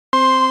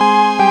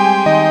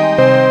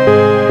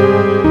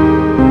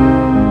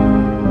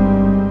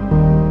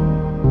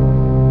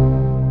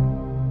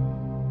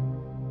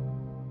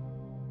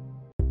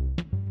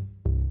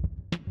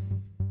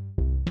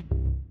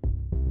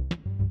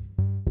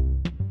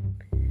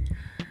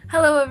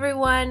Hello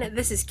everyone,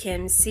 this is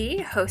Kim C.,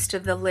 host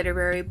of the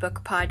literary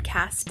book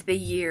podcast, The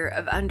Year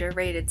of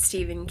Underrated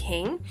Stephen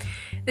King.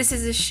 This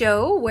is a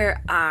show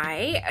where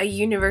I, a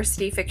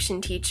university fiction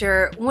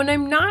teacher, when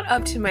I'm not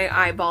up to my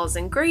eyeballs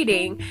in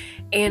grading,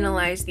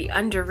 analyze the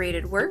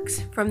underrated works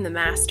from the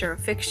master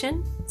of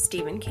fiction,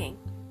 Stephen King.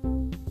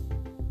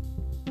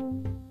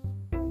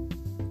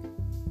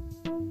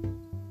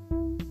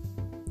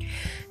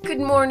 Good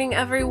morning,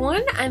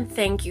 everyone, and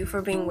thank you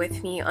for being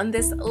with me on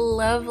this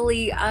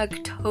lovely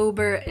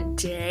October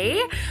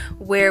day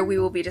where we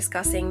will be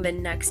discussing the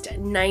next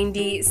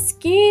 90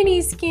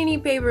 skinny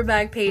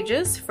paperback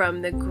pages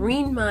from The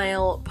Green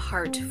Mile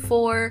Part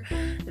 4,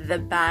 The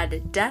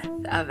Bad Death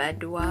of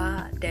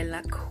Eduard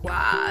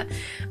Delacroix.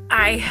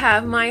 I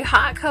have my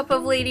hot cup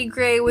of Lady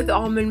Grey with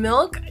almond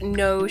milk,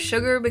 no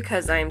sugar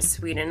because I'm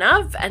sweet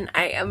enough, and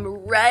I am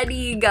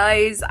ready,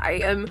 guys. I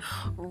am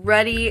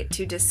ready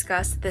to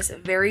discuss this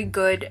very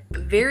good,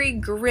 very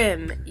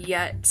grim,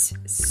 yet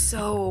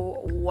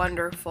so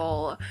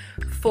wonderful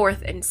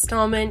fourth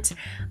installment.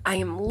 I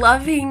am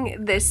loving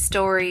this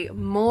story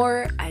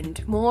more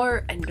and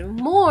more and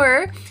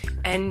more,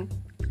 and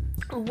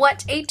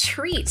what a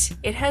treat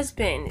it has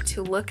been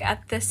to look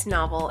at this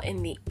novel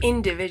in the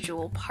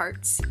individual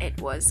parts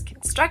it was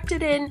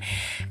constructed in.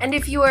 And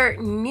if you are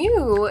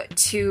new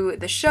to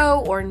the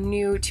show or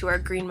new to our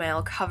Green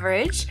Mile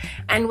coverage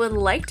and would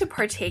like to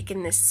partake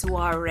in this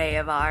soiree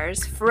of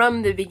ours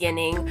from the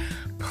beginning,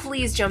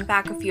 please jump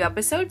back a few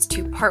episodes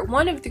to part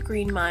 1 of The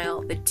Green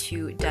Mile, The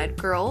Two Dead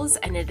Girls,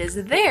 and it is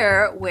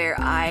there where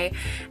I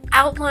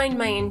outline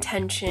my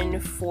intention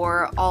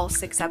for all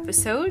 6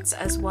 episodes,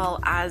 as well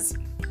as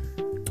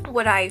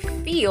what I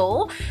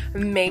feel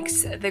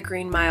makes The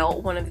Green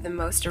Mile one of the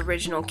most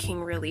original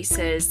King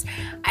releases.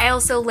 I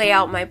also lay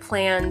out my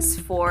plans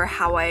for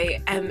how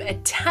I am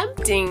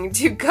attempting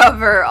to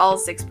cover all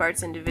 6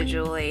 parts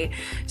individually,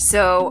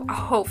 so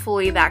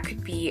hopefully that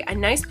could be a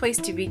nice place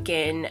to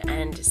begin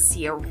and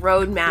see a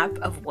roadmap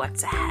of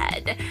what's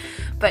ahead.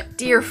 But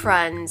dear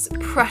friends,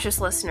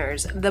 precious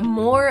listeners, the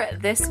more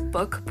this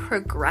book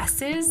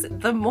progresses,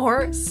 the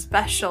more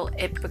special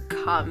it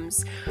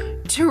becomes.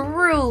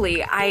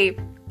 Truly, I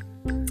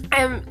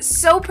am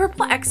so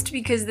perplexed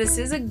because this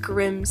is a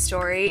grim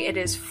story. It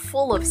is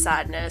full of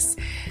sadness,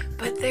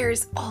 but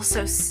there's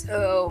also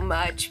so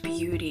much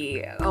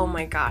beauty. Oh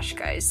my gosh,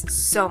 guys,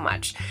 so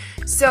much.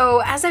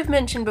 So, as I've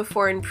mentioned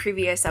before in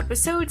previous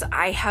episodes,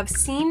 I have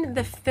seen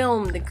the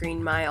film The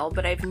Green Mile,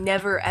 but I've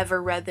never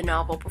ever read the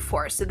novel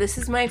before. So this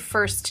is my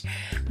first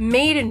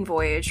maiden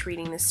voyage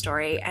reading this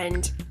story,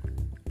 and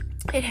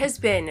it has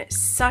been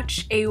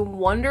such a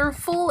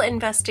wonderful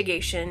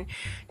investigation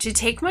to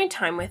take my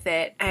time with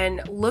it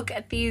and look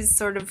at these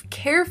sort of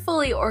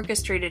carefully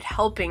orchestrated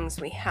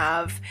helpings we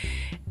have.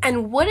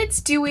 And what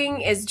it's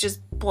doing is just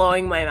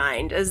blowing my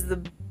mind, is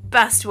the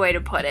best way to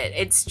put it.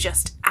 It's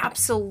just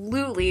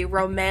absolutely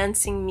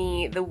romancing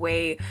me the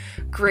way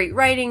great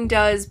writing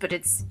does, but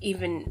it's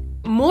even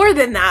more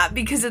than that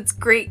because it's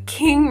great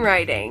King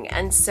writing.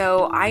 And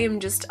so I am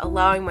just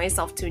allowing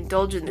myself to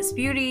indulge in this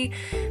beauty,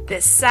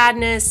 this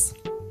sadness,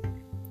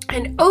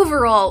 and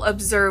overall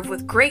observe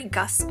with great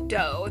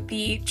gusto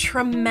the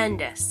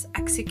tremendous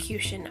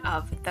execution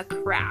of the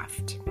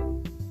craft.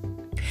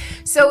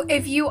 So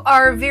if you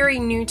are very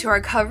new to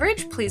our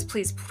coverage,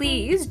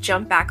 please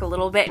jump back a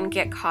little bit and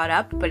get caught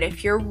up. But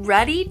if you're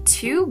ready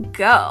to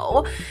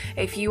go,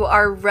 if you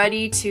are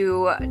ready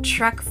to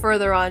trek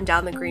further on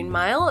down the Green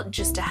Mile,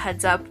 just a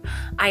heads up,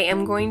 I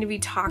am going to be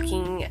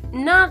talking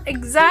not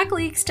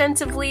exactly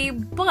extensively,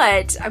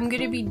 but I'm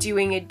going to be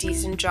doing a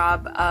decent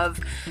job of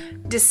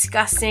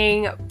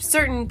discussing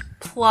certain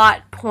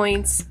plot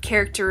points,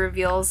 character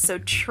reveals, so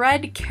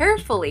tread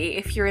carefully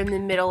if you're in the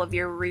middle of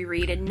your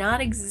reread and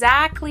not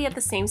exactly at the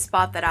same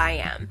spot that I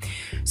am.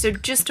 So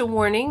just a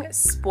warning,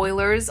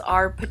 spoilers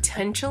are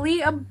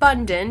potentially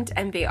abundant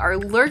and they are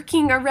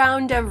lurking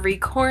around every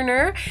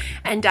corner,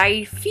 and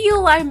I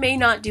feel I may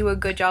not do a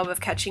good job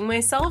of catching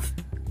myself.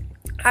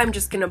 I'm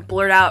just gonna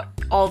blurt out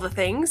all the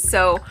things,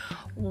 so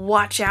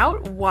watch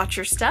out, watch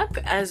your step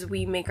as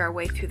we make our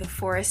way through the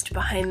forest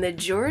behind the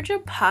Georgia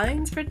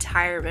Pines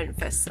Retirement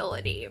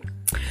Facility.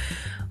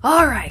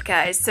 Alright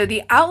guys, so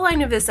the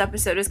outline of this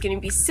episode is going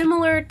to be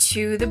similar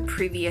to the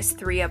previous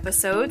 3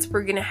 episodes.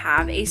 We're going to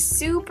have a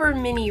super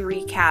mini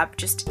recap,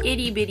 just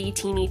itty bitty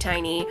teeny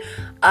tiny,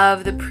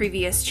 of the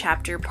previous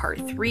chapter, part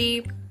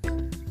 3.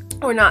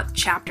 Or not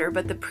chapter,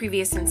 but the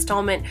previous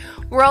installment.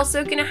 We're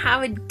also going to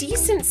have a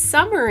decent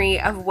summary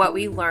of what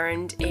we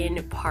learned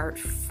in part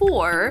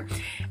 4.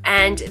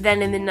 And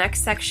then in the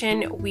next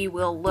section, we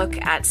will look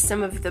at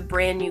some of the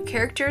brand new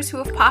characters who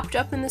have popped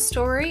up in the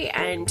story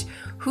and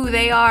who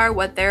they are,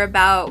 what they're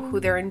about, who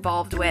they're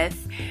involved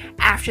with.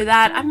 After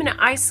that, I'm going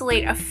to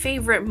isolate a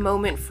favorite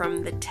moment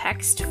from the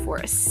text for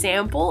a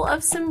sample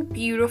of some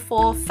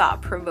beautiful,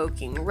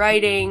 thought-provoking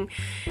writing,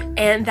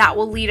 and that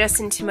will lead us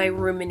into my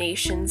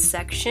ruminations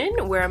section,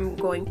 where I'm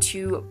going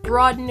to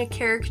broaden a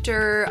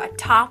character, a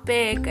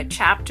topic, a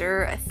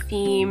chapter, a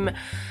theme,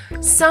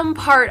 some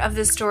part of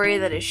the story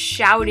that is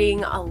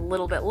shouting a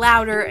little bit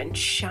louder and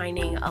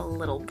shining a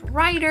little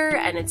brighter,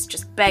 and it's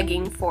just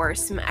begging for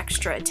some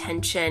extra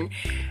attention.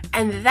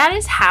 And that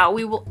is how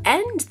we will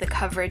end the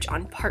coverage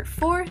on part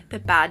 4, The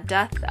Bad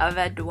Death of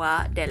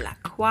Eduard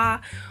Delacroix,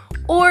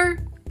 or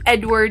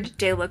Eduard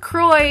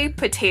Delacroix,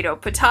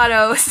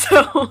 potato.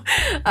 So,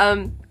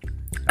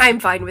 I'm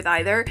fine with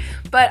either,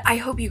 but I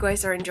hope you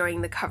guys are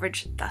enjoying the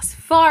coverage thus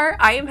far.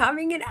 I am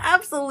having an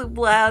absolute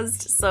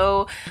blast,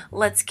 so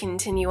let's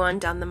continue on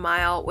down the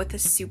mile with a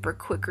super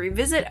quick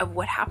revisit of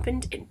what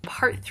happened in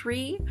part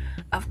 3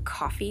 of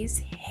Coffee's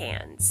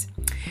Hands.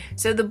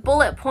 So the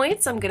bullet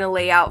points I'm going to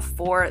lay out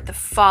for the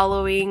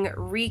following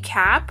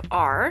recap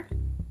are: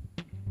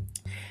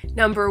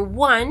 number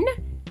 1,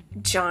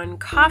 John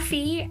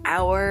Coffey,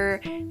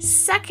 our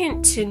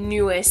second to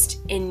newest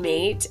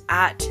inmate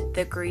at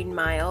the Green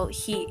Mile.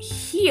 He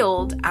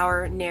healed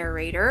our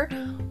narrator,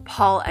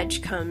 Paul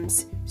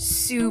Edgecombe's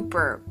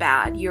super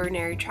bad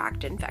urinary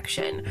tract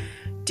infection.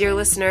 Dear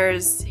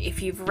listeners,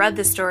 if you've read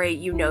the story,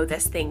 you know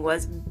this thing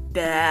was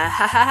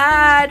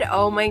bad.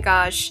 Oh my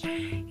gosh.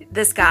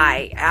 This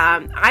guy,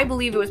 I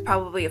believe it was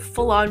probably a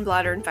full-on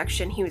bladder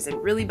infection. He was in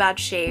really bad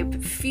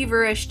shape,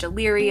 feverish,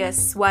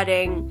 delirious,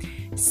 sweating,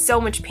 so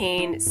much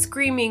pain,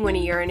 screaming when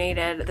he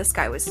urinated. This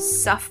guy was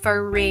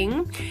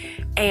suffering,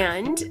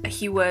 and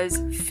he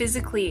was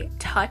physically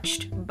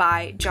touched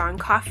by John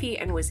Coffey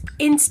and was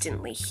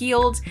instantly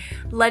healed,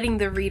 letting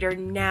the reader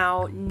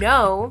now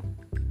know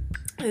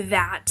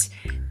that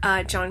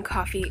John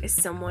Coffey is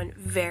someone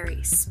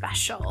very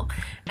special.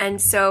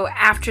 And so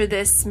after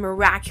this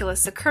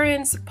miraculous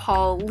occurrence,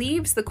 Paul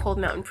leaves the Cold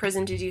Mountain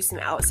Prison to do some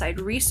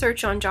outside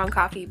research on John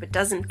Coffey, but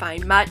doesn't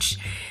find much.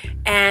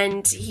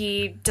 And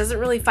he doesn't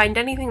really find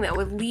anything that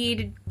would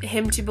lead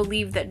him to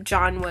believe that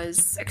John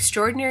was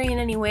extraordinary in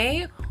any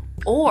way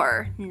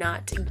or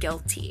not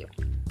guilty.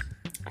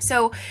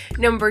 So,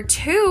 number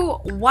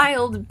 2,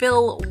 Wild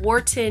Bill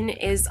Wharton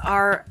is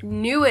our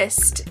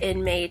newest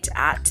inmate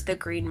at the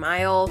Green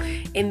Mile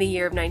in the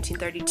year of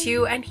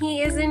 1932, and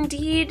he is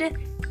indeed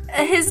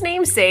his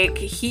namesake.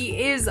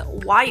 He is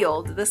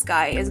wild. This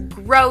guy is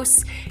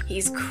gross,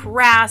 he's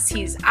crass,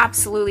 he's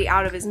absolutely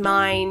out of his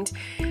mind,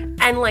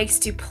 and likes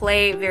to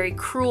play very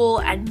cruel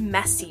and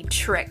messy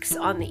tricks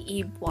on the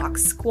E-Block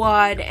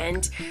squad,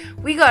 and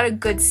we got a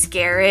good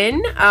scare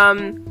in.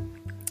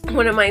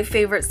 One of my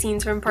favorite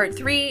scenes from part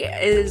 3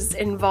 is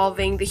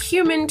involving the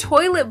human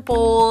toilet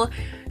bowl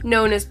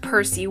known as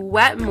Percy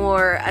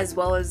Wetmore, as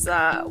well as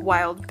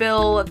Wild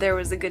Bill. There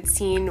was a good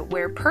scene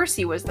where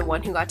Percy was the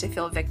one who got to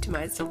feel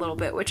victimized a little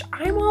bit, which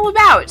I'm all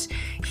about.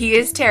 He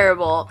is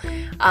terrible,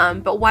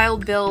 but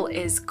Wild Bill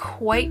is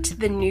quite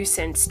the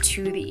nuisance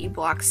to the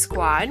E-Block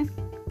squad.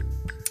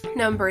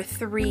 Number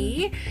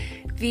 3,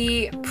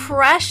 the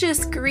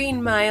precious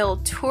Green Mile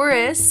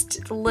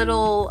tourist,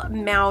 little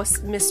mouse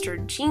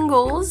Mr.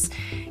 Jingles.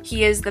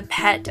 He is the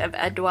pet of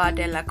Eduard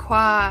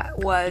Delacroix,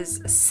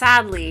 was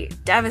sadly,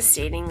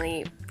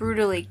 devastatingly,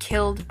 brutally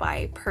killed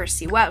by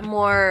Percy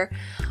Wetmore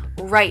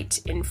right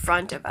in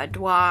front of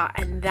Eduard,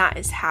 and that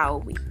is how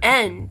we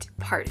end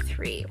part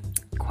 3.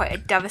 Quite a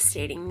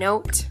devastating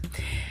note.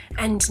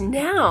 And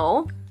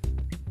now,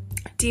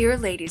 dear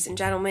ladies and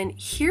gentlemen,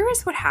 here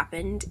is what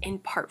happened in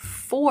part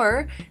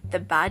 4, The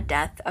Bad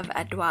Death of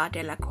Eduard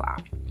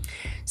Delacroix.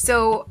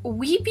 So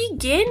we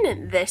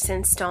begin this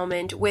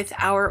installment with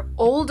our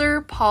older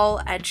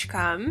Paul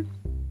Edgecombe.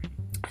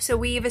 So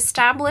we've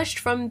established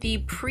from the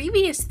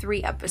previous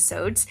 3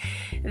 episodes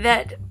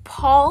that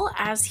Paul,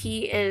 as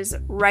he is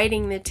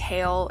writing the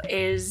tale,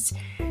 is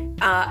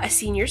a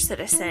senior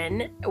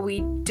citizen.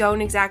 We don't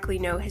exactly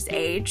know his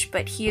age,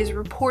 but he is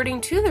reporting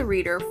to the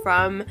reader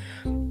from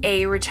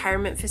a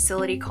retirement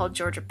facility called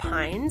Georgia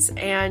Pines.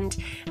 And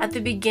at the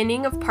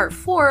beginning of part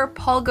 4,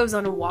 Paul goes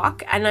on a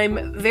walk, and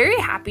I'm very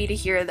happy to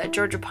hear that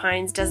Georgia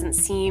Pines doesn't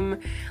seem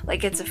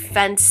like it's a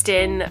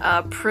fenced-in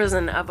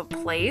prison of a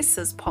place,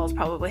 as Paul's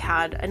probably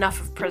had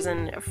enough of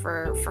prison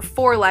for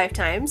 4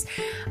 lifetimes.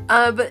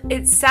 But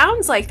it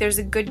sounds like there's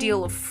a good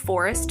deal of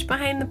forest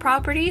behind the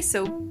property,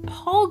 so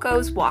Paul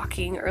goes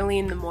walking early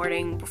in the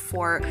morning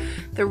before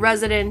the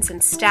residents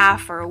and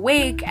staff are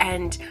awake,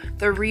 and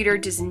the reader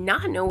does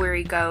not know where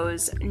he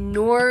goes,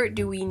 nor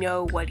do we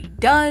know what he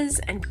does,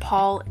 and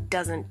Paul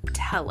doesn't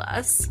tell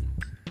us.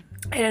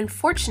 And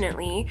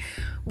unfortunately,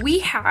 we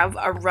have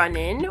a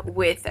run-in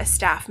with a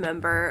staff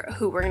member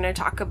who we're going to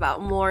talk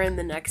about more in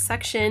the next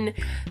section.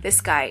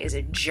 This guy is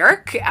a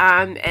jerk,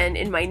 and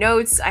in my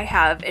notes I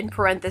have in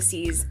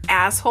parentheses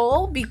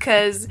asshole,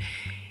 because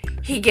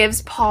he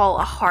gives Paul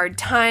a hard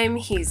time.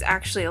 He's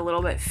actually a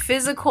little bit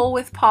physical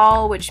with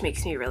Paul, which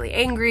makes me really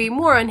angry.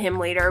 More on him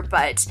later,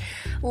 but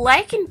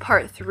like in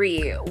part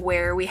 3,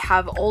 where we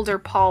have older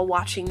Paul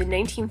watching the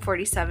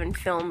 1947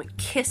 film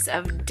Kiss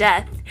of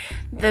Death,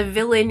 the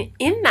villain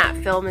in that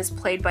film is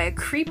played by a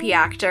creepy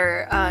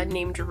actor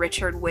named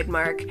Richard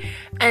Widmark,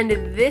 and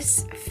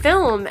this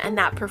film and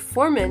that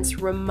performance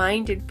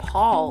reminded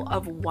Paul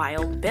of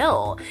Wild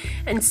Bill.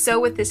 And so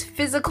with this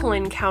physical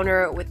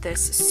encounter with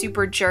this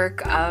super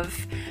jerk of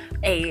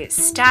a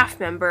staff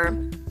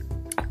member,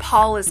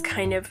 Paul is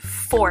kind of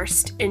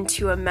forced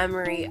into a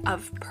memory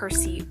of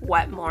Percy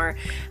Wetmore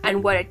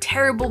and what a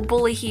terrible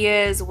bully he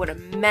is, what a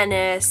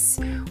menace,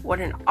 what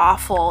an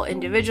awful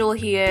individual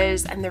he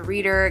is, and the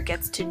reader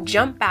gets to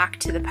jump back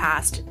to the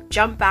past,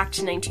 jump back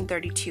to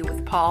 1932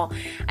 with Paul,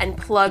 and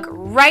plug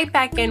right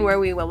back in where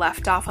we were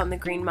left off on the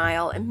Green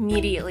Mile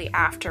immediately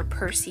after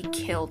Percy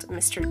killed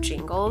Mr.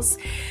 Jingles.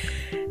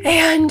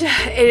 And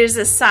it is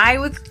a sigh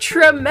with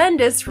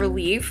tremendous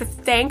relief.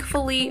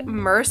 Thankfully,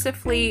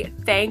 mercifully,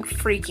 thank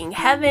freaking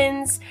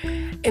heavens,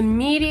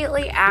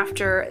 immediately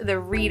after the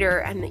reader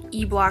and the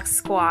E-Block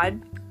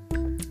squad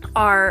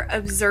are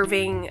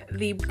observing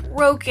the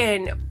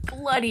broken,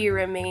 bloody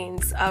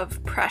remains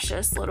of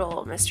precious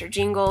little Mr.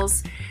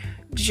 Jingles,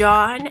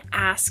 John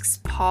asks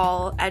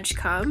Paul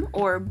Edgecombe,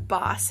 or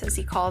Boss as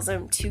he calls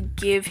him, to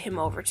give him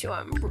over to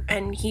him.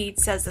 And he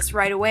says this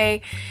right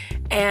away.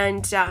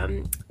 And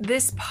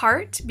this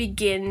part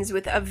begins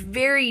with a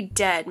very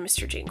dead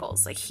Mr.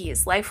 Jingles. Like, he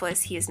is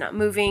lifeless, he is not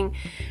moving.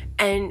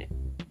 And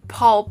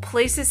Paul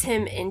places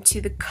him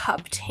into the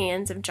cupped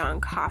hands of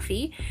John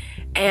Coffey.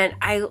 And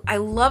I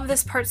love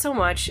this part so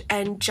much.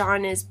 And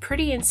John is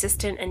pretty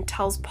insistent and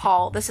tells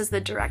Paul, this is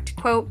the direct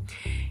quote,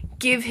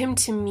 "Give him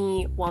to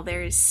me while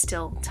there is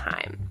still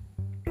time."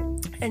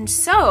 And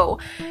so,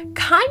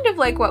 kind of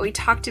like what we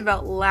talked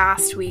about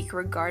last week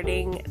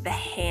regarding the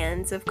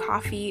hands of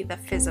Coffey, the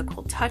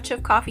physical touch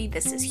of Coffey,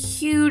 this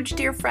is huge,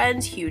 dear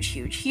friends, huge,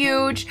 huge,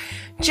 huge.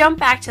 Jump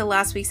back to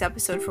last week's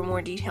episode for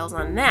more details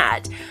on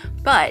that.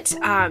 But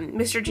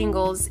Mr.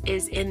 Jingles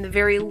is in the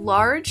very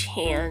large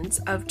hands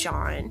of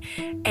John,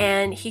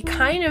 and he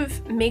kind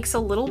of makes a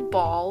little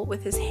ball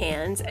with his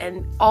hands,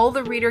 and all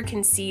the reader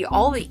can see,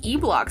 all the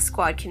E-Block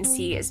squad can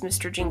see, is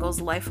Mr. Jingles'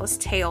 lifeless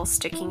tail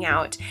sticking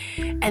out.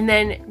 And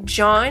then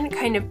John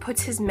kind of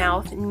puts his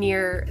mouth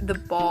near the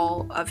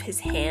ball of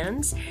his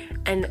hands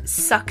and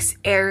sucks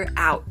air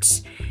out.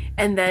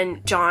 And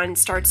then John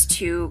starts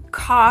to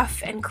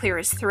cough and clear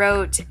his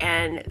throat,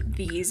 and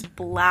these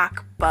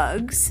black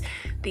bugs,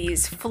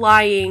 these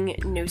flying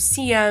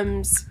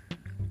no-see-ums,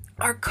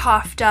 are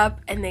coughed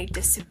up and they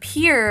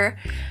disappear.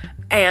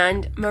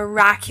 And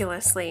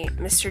miraculously,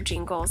 Mr.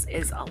 Jingles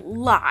is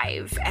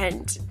alive.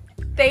 And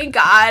thank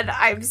God,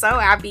 I'm so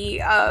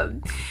happy.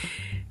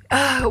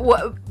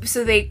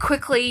 So they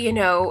quickly,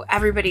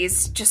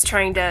 everybody's just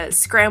trying to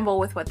scramble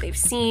with what they've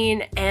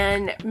seen,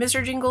 and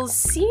Mr. Jingles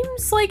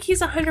seems like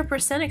he's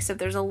 100%, except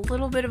there's a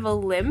little bit of a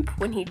limp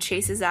when he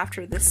chases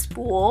after the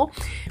spool,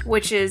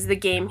 which is the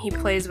game he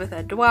plays with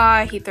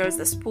Eduard. He throws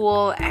the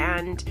spool,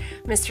 and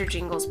Mr.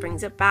 Jingles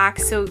brings it back,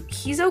 so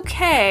he's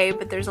okay,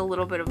 but there's a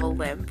little bit of a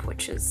limp,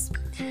 which is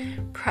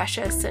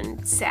precious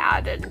and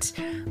sad,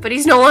 but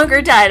he's no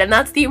longer dead, and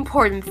that's the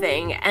important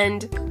thing.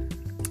 And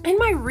in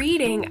my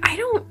reading,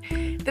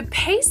 the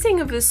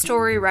pacing of the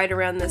story right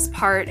around this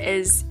part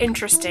is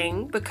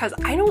interesting because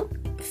I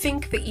don't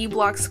think the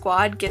E-Block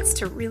squad gets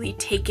to really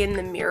take in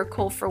the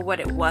miracle for what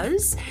it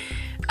was.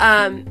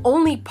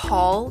 Only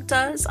Paul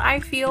does,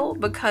 I feel,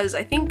 because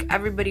I think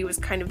everybody was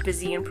kind of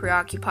busy and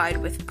preoccupied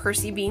with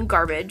Percy being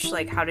garbage,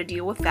 like how to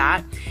deal with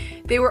that.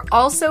 They were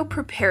also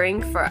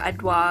preparing for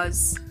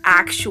Eduard's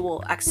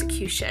actual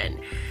execution.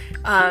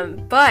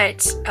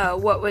 But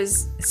what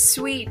was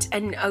sweet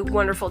and a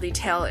wonderful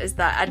detail is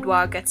that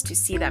Eduard gets to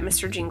see that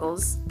Mr.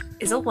 Jingles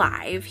is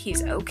alive,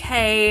 he's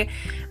okay,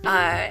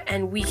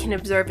 and we can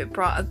observe it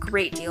brought a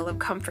great deal of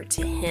comfort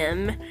to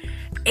him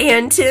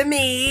and to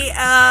me.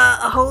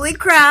 Holy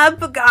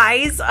crap,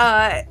 guys,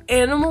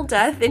 animal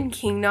death in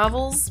King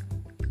novels,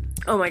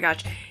 oh my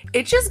gosh.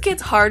 It just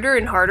gets harder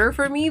and harder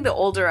for me the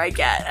older I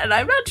get, and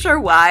I'm not sure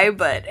why,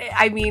 but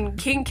I mean,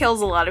 King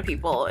kills a lot of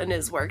people in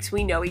his works.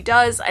 We know he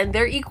does, and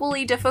they're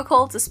equally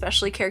difficult,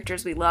 especially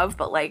characters we love,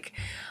 but like,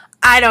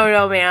 I don't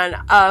know,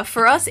 man.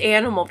 For us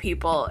animal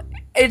people,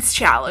 it's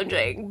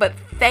challenging, but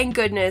thank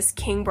goodness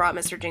King brought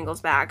Mr. Jingles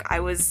back.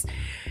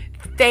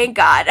 Thank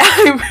God.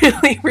 I'm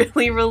really,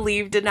 really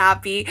relieved and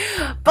happy.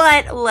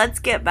 But let's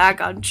get back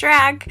on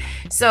track.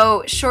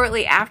 So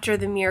shortly after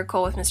the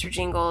miracle with Mr.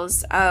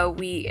 Jingles,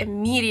 we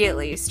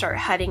immediately start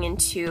heading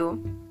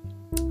into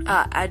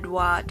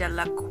Eduard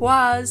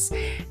Delacroix's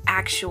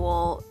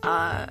actual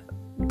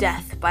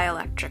death by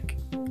electric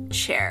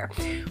chair.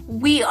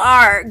 We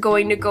are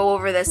going to go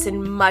over this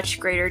in much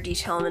greater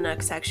detail in the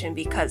next section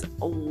because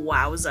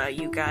wowza,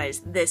 you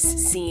guys, this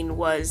scene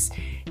was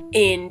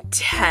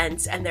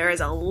intense and there is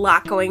a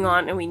lot going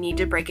on and we need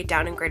to break it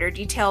down in greater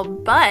detail.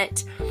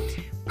 But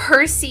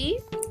Percy,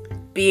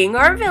 being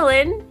our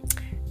villain,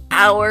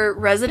 our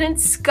resident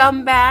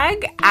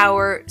scumbag,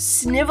 our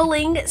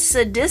sniveling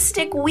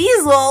sadistic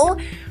weasel,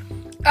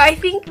 I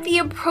think the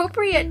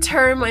appropriate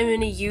term I'm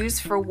going to use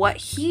for what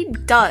he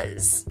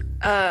does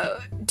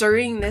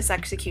during this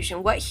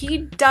execution, what he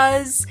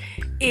does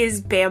is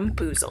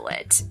bamboozle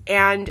it.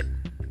 And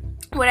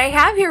what I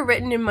have here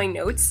written in my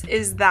notes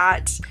is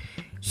that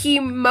he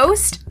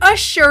most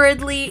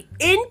assuredly,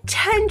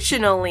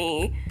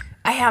 intentionally,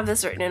 I have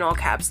this written in all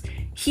caps,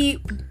 he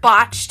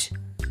botched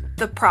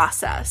the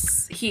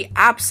process. He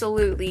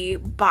absolutely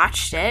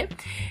botched it.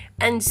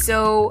 And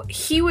so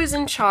he was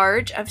in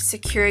charge of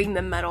securing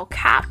the metal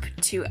cap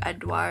to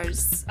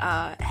Eduard's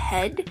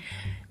head,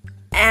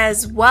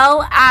 as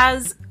well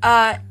as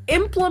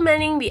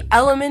implementing the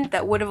element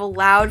that would have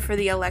allowed for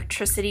the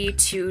electricity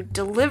to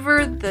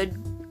deliver the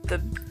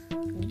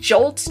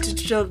jolt,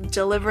 to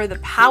deliver the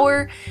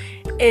power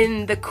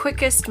in the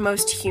quickest,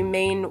 most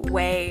humane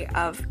way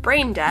of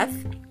brain death.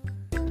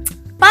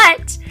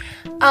 But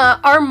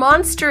our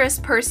monstrous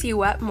Percy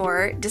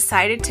Wetmore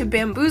decided to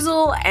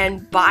bamboozle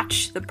and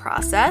botch the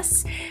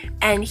process,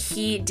 and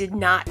he did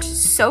not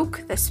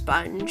soak the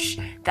sponge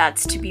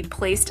that's to be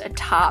placed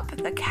atop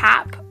the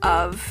cap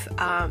of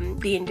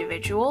the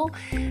individual.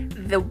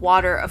 The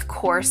water, of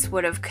course,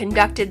 would have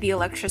conducted the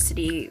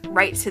electricity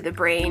right to the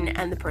brain,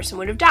 and the person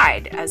would have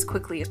died as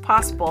quickly as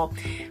possible.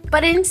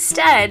 But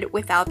instead,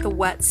 without the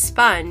wet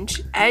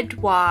sponge,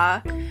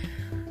 Eduard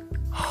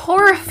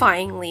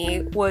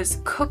horrifyingly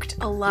was cooked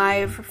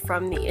alive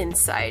from the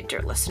inside,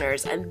 dear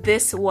listeners. And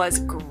this was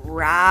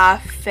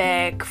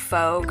graphic,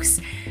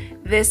 folks.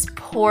 This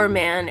poor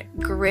man,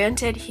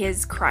 granted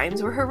his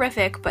crimes were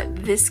horrific, but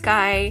this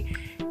guy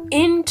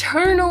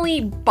internally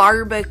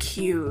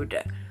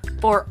barbecued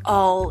for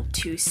all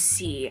to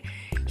see.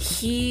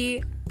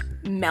 He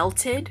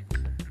melted.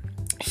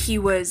 He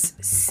was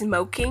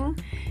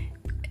smoking.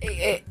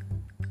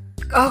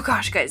 Oh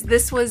gosh, guys,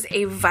 this was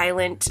a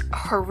violent,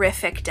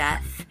 horrific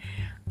death.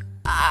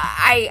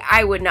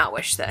 I would not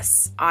wish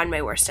this on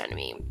my worst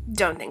enemy.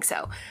 Don't think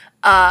so.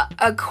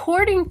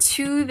 According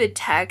to the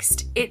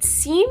text, it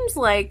seems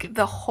like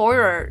the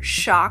horror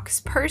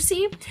shocks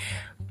Percy,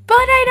 but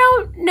I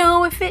don't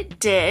know if it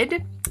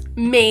did.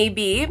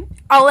 Maybe.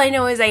 All I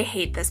know is I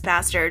hate this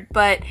bastard,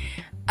 but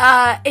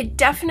it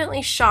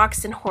definitely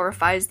shocks and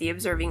horrifies the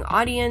observing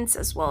audience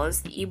as well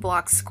as the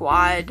E-Block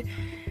squad.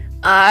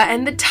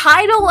 And the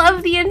title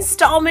of the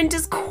installment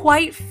is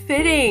quite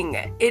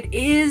fitting. It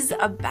is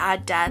a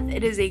bad death.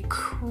 It is a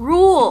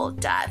cruel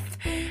death.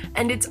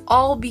 And it's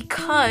all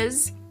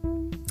because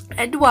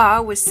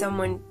Eduard was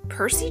someone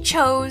Percy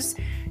chose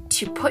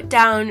to put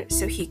down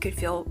so he could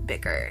feel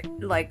bigger,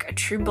 like a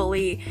true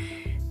bully.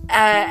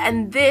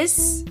 And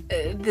this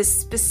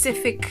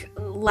specific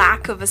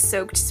lack of a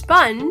soaked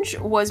sponge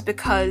was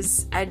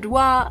because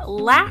Eduard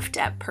laughed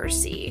at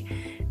Percy.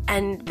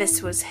 And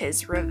this was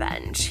his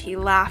revenge. He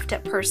laughed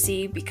at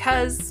Percy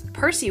because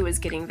Percy was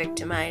getting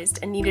victimized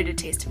and needed a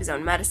taste of his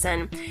own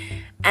medicine.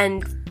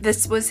 And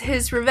this was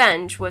his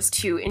revenge, was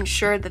to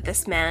ensure that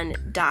this man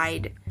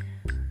died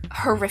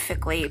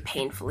horrifically,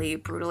 painfully,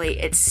 brutally.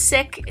 It's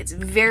sick. It's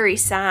very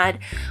sad.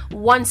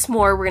 Once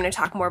more, we're going to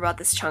talk more about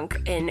this chunk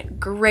in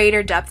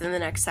greater depth in the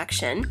next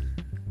section.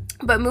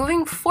 But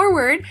moving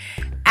forward,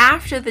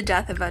 after the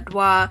death of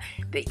Eduard,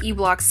 the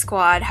E-Block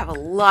squad have a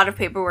lot of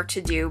paperwork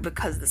to do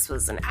because this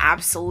was an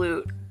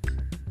absolute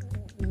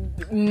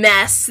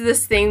mess.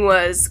 This thing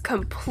was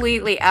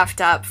completely effed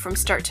up from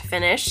start to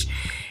finish.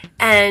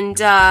 And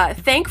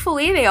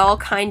thankfully, they all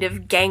kind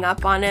of gang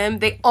up on him.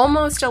 They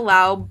almost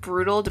allow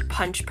Brutal to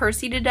punch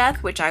Percy to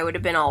death, which I would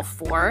have been all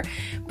for.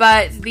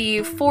 But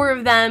the four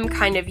of them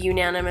kind of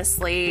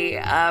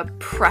unanimously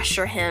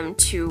pressure him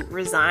to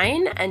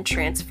resign and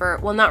transfer,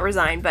 well, not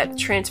resign, but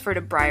transfer to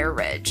Briar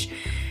Ridge.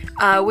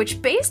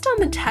 Which, based on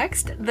the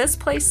text, this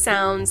place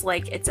sounds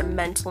like it's a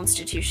mental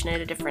institution in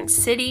a different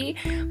city,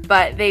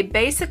 but they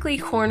basically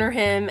corner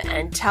him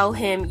and tell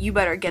him, you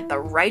better get the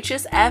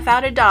righteous F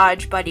out of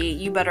Dodge, buddy.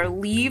 You better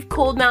leave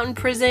Cold Mountain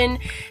Prison,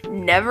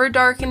 never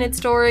darken its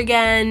door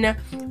again,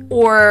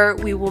 or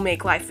we will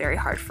make life very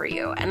hard for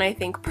you. And I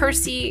think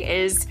Percy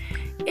is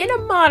in a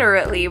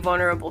moderately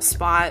vulnerable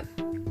spot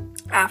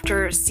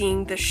after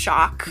seeing the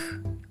shock.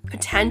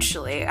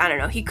 Potentially, I don't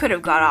know, he could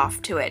have got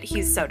off to it.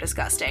 He's so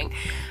disgusting.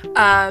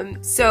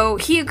 So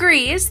he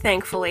agrees,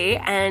 thankfully,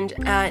 and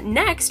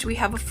next we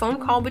have a phone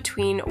call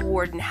between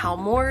Warden Hal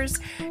Moores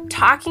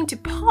talking to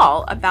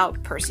Paul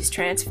about Percy's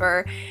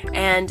transfer,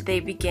 and they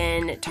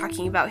begin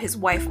talking about his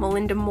wife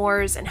Melinda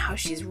Moores and how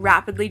she's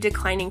rapidly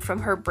declining from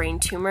her brain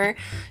tumor.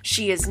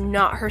 She is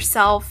not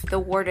herself. The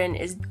warden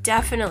is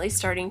definitely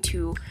starting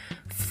to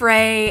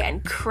fray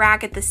and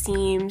crack at the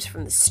seams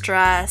from the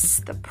stress,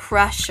 the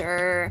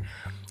pressure,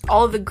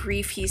 all the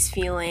grief he's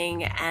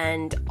feeling,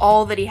 and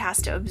all that he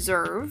has to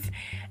observe.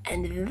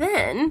 And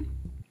then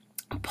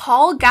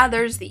Paul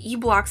gathers the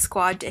E-Block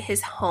squad to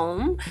his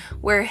home,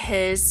 where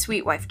his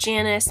sweet wife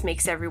Janice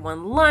makes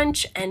everyone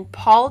lunch, and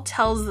Paul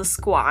tells the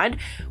squad,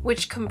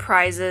 which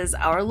comprises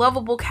our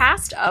lovable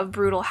cast of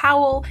Brutal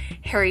Howell,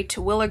 Harry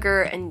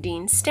Terwilliger, and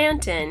Dean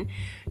Stanton,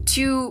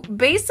 to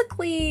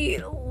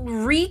basically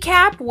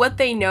recap what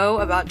they know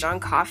about John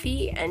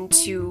Coffey and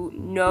to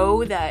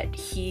know that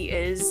he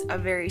is a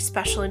very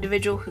special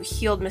individual who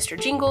healed Mr.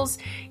 Jingles,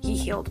 he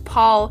healed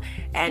Paul,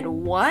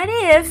 and what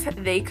if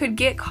they could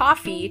get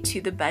Coffey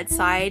to the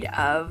bedside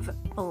of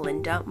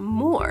Melinda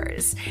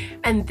Moores?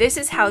 And this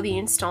is how the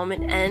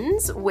installment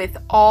ends, with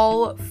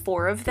all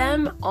four of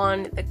them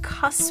on the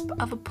cusp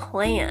of a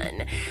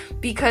plan,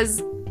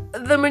 because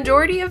the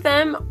majority of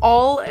them,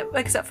 all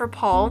except for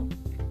Paul,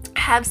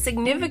 have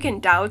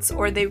significant doubts,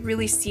 or they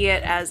really see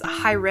it as a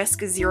high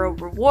risk, zero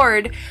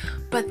reward,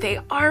 but they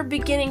are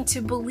beginning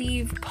to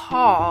believe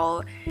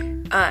Paul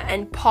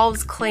and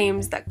Paul's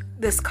claims that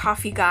this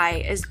coffee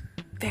guy is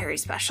very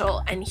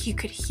special and he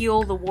could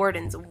heal the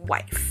warden's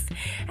wife.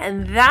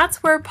 And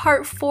that's where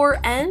part 4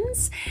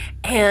 ends,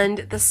 and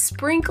the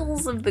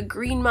sprinkles of the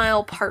Green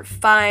Mile part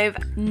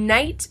 5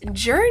 night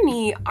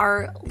journey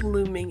are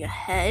looming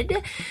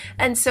ahead.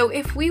 And so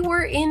if we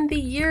were in the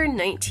year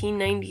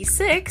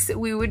 1996,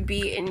 we would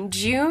be in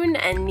June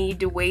and need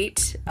to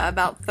wait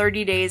about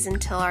 30 days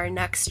until our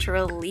next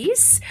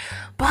release.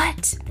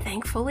 But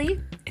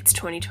thankfully, it's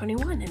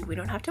 2021 and we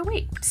don't have to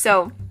wait.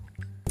 So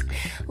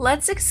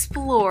let's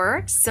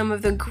explore some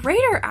of the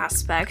greater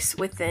aspects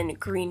within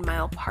Green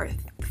Mile Part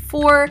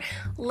 4.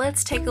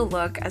 Let's take a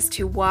look as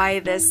to why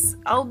this,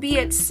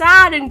 albeit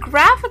sad and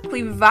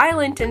graphically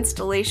violent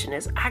installation,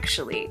 is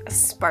actually a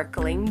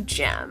sparkling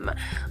gem.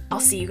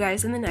 I'll see you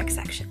guys in the next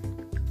section.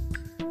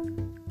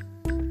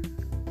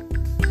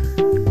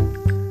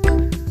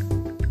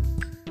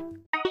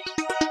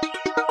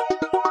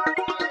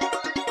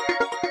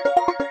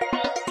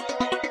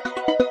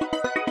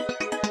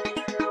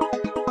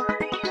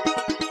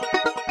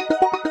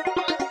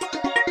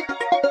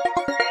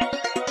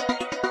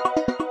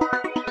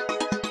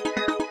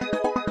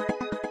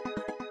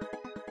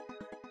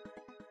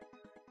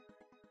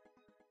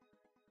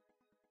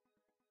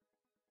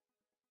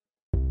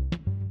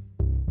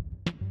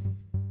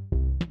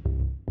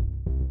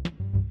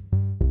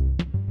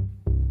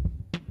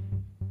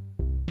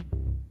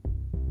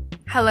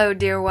 Hello,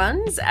 dear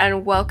ones,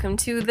 and welcome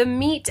to the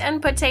meat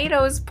and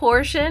potatoes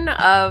portion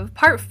of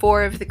part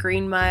 4 of the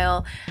Green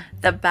Mile,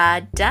 The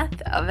Bad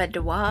Death of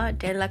Eduard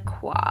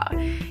Delacroix.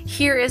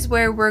 Here is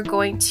where we're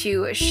going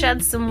to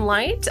shed some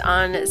light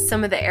on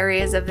some of the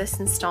areas of this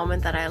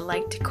installment that I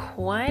liked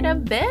quite a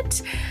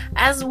bit,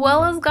 as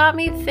well as got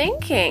me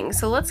thinking.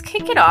 So let's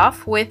kick it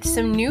off with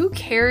some new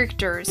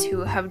characters who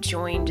have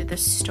joined the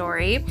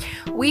story.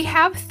 We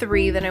have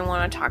 3 that I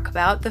want to talk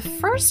about. The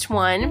first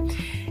one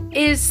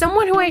is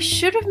someone who I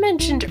should have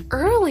mentioned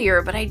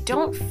earlier, but I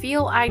don't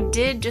feel I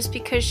did, just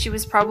because she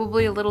was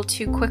probably a little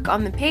too quick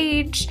on the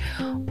page,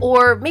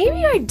 or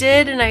maybe I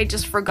did and I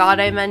just forgot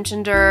I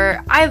mentioned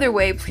her. Either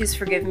way, please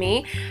forgive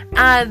me.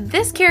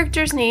 This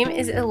character's name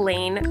is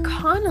Elaine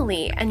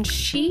Connolly, and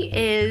she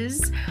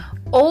is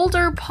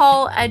older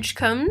Paul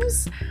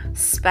Edgecombe's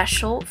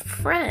special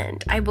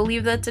friend. I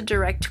believe that's a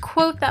direct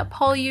quote that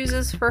Paul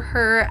uses for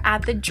her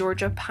at the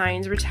Georgia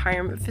Pines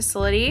retirement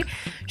facility.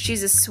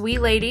 She's a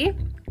sweet lady.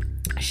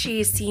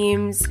 She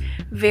seems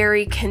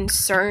very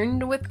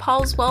concerned with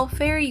Paul's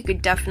welfare. You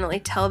could definitely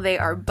tell they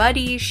are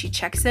buddies. She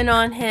checks in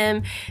on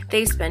him.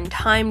 They spend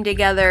time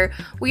together.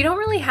 We don't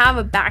really have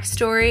a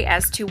backstory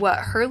as to what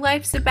her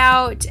life's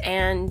about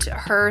and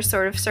her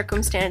sort of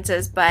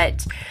circumstances,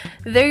 but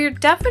they're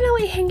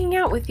definitely hanging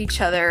out with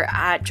each other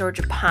at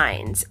Georgia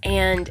Pines.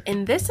 And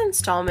in this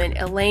installment,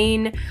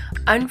 Elaine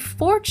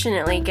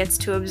unfortunately gets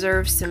to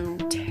observe some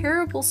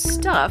terrible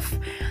stuff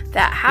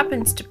that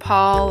happens to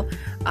Paul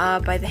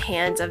by the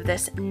hands of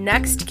this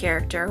next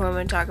character, who I'm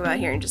going to talk about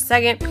here in just a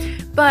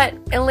second. But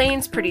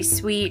Elaine's pretty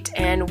sweet,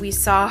 and we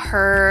saw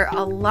her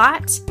a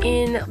lot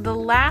in the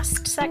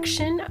last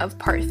section of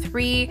part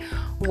 3,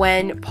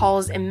 when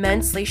Paul's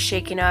immensely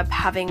shaken up,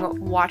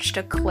 having watched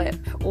a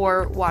clip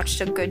or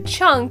watched a good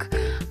chunk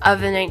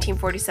of the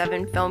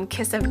 1947 film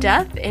Kiss of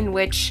Death, in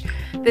which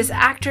this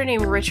actor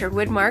named Richard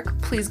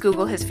Widmark, please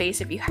Google his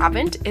face if you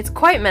haven't, it's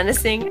quite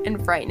menacing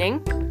and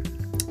frightening,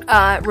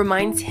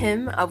 reminds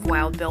him of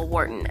Wild Bill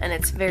Wharton, and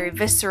it's very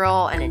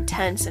visceral and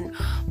intense, and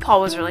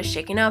Paul was really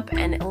shaken up,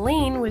 and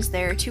Elaine was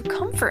there to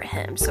comfort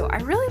him. So I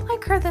really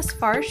like her thus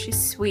far.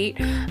 She's sweet.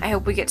 I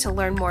hope we get to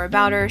learn more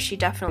about her. She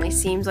definitely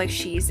seems like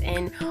she's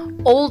in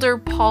older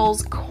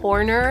Paul's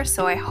corner,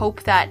 so I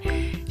hope that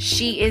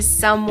she is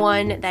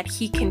someone that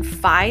he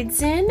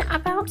confides in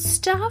about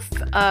stuff.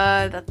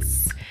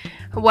 That's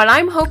what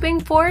I'm hoping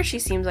for. She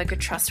seems like a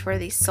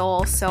trustworthy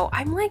soul, so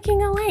I'm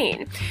liking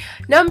Elaine.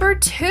 Number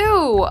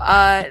 2,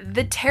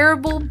 the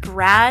terrible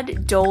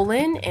Brad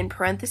Dolan, in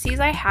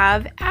parentheses I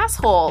have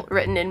asshole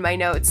written in my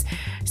notes.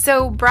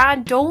 So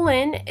Brad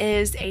Dolan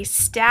is a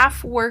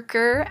staff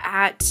worker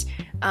at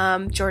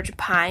Georgia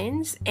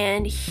Pines,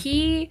 and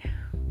he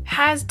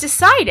has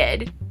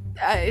decided,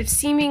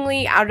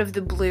 seemingly out of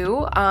the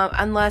blue,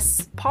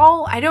 unless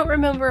Paul, I don't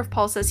remember if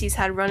Paul says he's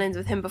had run-ins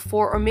with him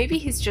before, or maybe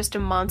he's just a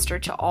monster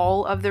to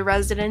all of the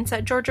residents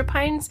at Georgia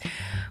Pines,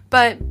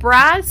 but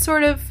Brad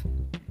sort of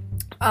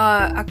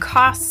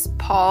accosts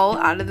Paul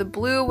out of the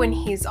blue when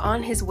he's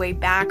on his way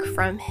back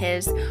from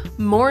his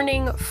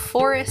morning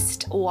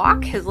forest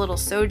walk, his little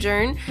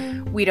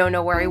sojourn. We don't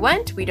know where he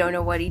went, we don't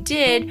know what he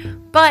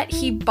did, but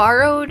he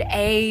borrowed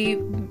a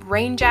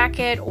rain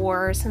jacket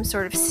or some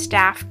sort of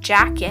staff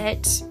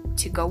jacket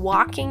to go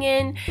walking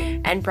in,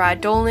 and Brad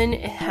Dolan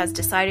has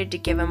decided to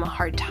give him a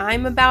hard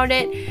time about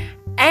it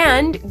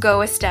and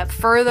go a step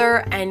further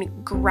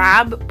and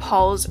grab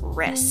Paul's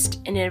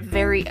wrist in a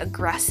very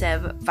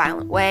aggressive,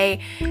 violent way,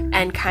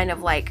 and kind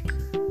of like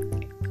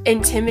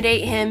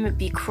intimidate him,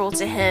 be cruel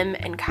to him,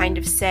 and kind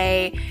of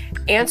say,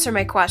 answer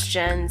my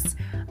questions.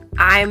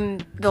 I'm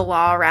the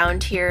law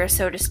around here,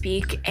 so to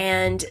speak.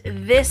 And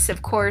this,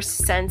 of course,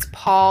 sends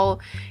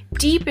Paul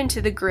deep into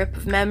the grip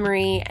of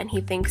memory, and he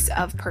thinks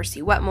of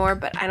Percy Wetmore,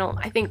 but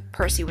I think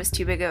Percy was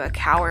too big of a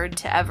coward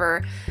to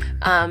ever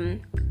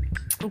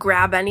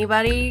grab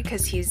anybody,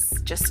 because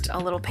he's just a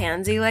little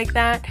pansy like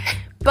that.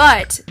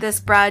 But this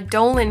Brad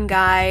Dolan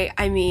guy,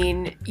 I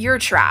mean, you're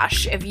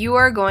trash. If you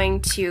are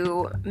going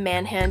to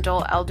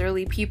manhandle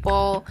elderly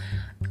people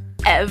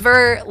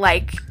ever,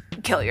 like,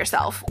 kill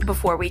yourself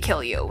before we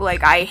kill you.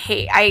 Like,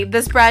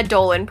 this Brad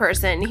Dolan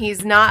person,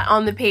 he's not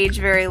on the page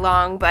very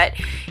long, but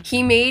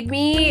he made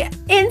me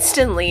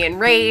instantly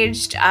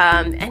enraged,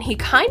 and he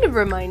kind of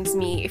reminds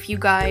me, if you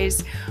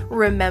guys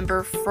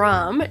remember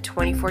from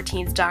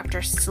 2014's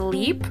Dr.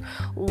 Sleep,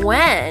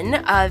 when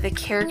the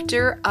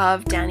character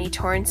of Danny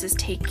Torrance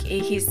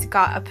he's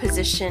got a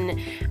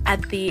position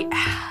at the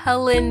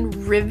Helen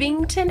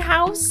Rivington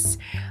house.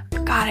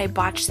 God, I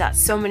botched that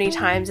so many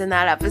times in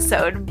that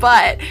episode,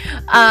 but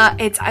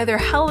it's either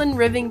Helen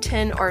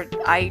Rivington or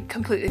I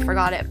completely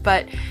forgot it,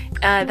 but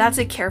that's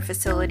a care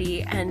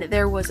facility, and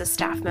there was a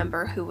staff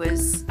member who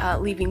was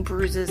leaving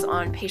bruises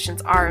on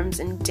patients' arms,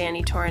 and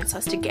Danny Torrance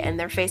has to get in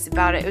their face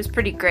about it. It was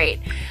pretty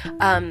great.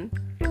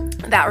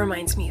 That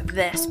reminds me of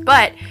this.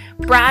 But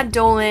Brad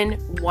Dolan,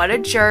 what a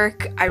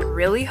jerk. I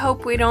really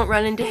hope we don't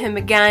run into him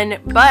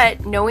again,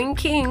 but knowing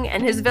King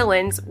and his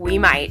villains, we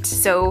might.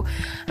 So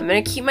I'm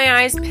going to keep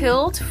my eyes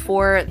peeled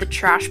for the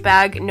trash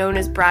bag known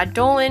as Brad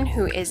Dolan,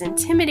 who is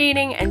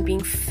intimidating and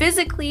being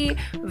physically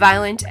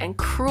violent and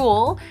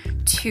cruel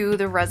to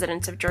the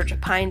residents of Georgia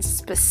Pines,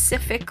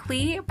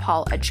 specifically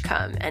Paul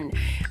Edgecombe. And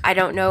I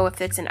don't know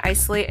if it's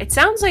it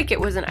sounds like it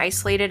was an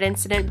isolated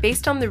incident.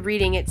 Based on the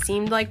reading, it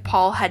seemed like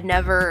Paul had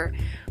never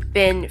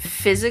been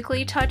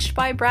physically touched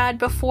by Brad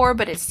before,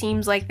 but it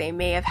seems like they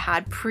may have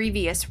had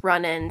previous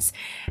run-ins,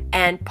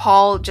 and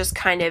Paul just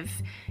kind of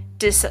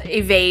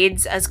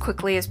evades as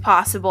quickly as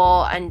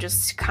possible and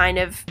just kind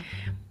of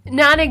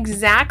not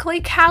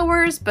exactly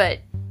cowers, but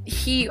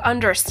he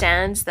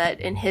understands that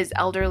in his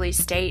elderly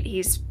state,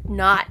 he's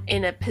not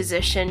in a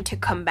position to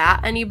combat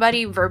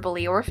anybody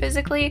verbally or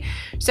physically.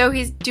 So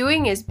he's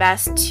doing his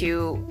best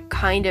to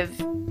kind of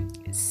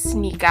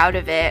sneak out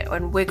of it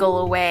and wiggle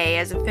away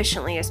as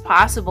efficiently as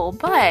possible.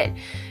 But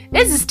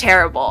this is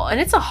terrible,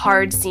 and it's a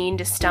hard scene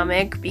to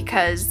stomach,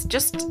 because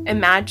just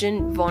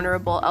imagine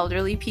vulnerable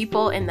elderly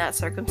people in that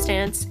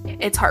circumstance.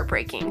 It's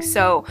heartbreaking.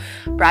 So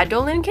Brad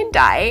Dolan can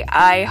die.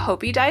 I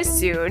hope he dies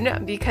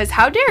soon, because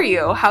how dare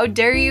you? How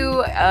dare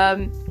you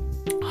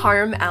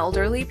harm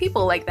elderly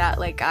people like that?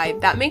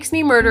 That makes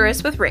me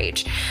murderous with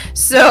rage.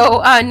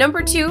 So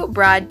number 2,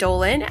 Brad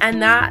Dolan,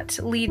 and that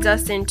leads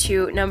us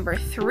into number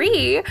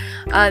 3.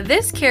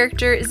 This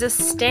character is a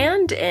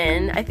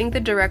stand-in. I think the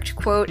direct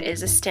quote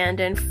is a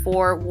stand-in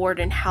for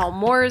Warden Hal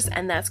Moores,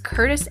 and that's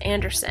Curtis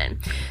Anderson.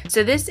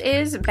 So this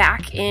is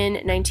back in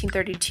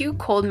 1932,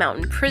 Cold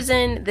Mountain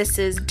Prison. This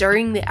is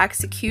during the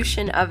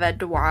execution of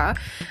Eduard.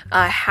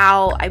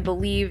 Hal, I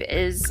believe,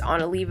 is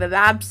on a leave of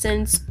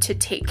absence to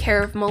take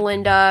care of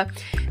Melinda.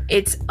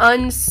 It's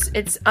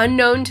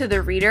unknown to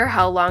the reader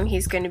how long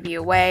he's going to be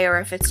away, or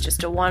if it's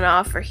just a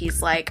one-off, or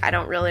he's like, I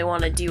don't really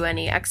want to do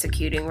any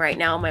executing right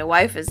now, my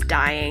wife is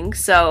dying.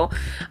 So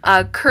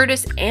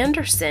Curtis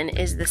Anderson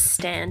is the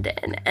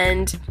stand-in,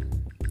 and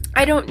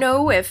I don't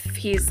know if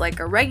he's like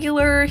a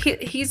regular.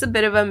 He's a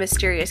bit of a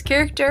mysterious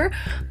character,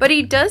 but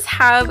he does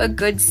have a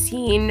good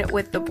scene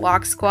with the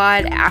Block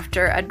Squad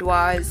after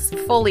Eduard's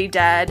fully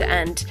dead,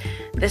 and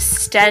the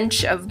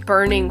stench of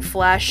burning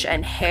flesh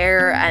and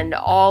hair and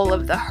all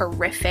of the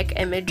horrific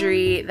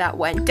imagery that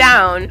went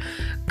down.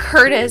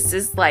 Curtis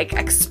is like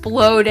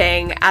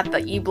exploding at the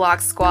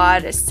E-Block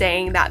Squad,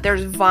 saying that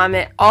there's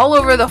vomit all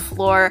over the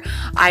floor.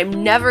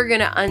 I'm never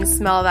gonna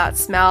unsmell that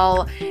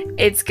smell.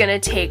 It's gonna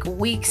take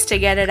weeks to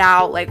get it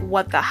out. Like,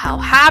 what the hell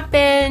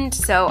happened?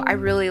 So I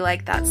really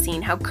like that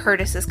scene, how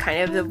Curtis is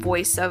kind of the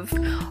voice of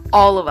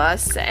all of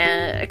us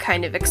and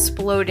kind of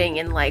exploding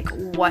in like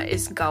what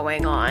is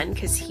going on,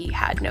 because he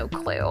had no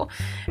clue.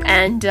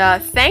 And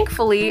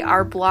thankfully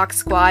our Block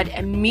Squad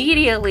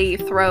immediately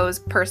throws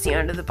Percy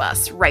under the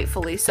bus,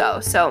 rightfully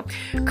so. So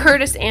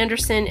Curtis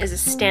Anderson is a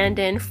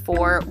stand-in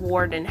for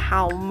Warden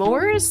Hal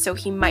Moores, so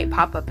he might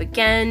pop up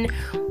again.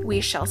 We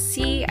shall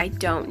see. I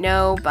don't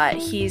know, but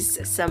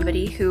he's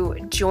somebody who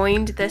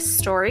joined this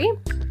story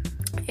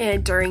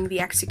during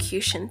the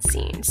execution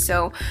scene.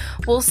 So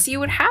we'll see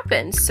what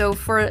happens. So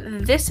for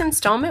this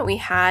installment, we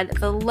had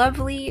the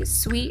lovely,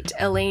 sweet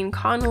Elaine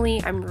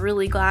Connolly. I'm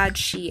really glad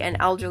she and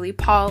elderly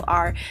Paul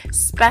are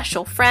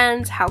special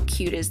friends. How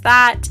cute is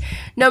that?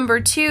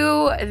 Number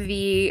 2,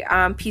 the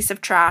piece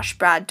of trash,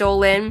 Brad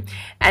Dolan.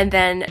 And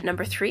then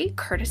number 3,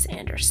 Curtis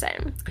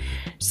Anderson.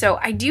 So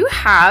I do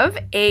have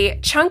a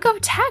chunk of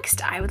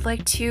text I would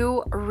like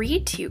to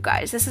read to you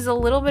guys. This is a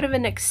little bit of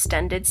an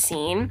extended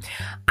scene.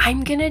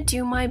 I'm gonna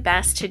do my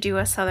best to do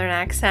a Southern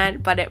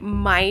accent, but it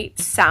might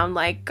sound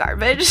like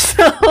garbage.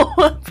 So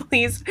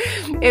please,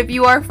 if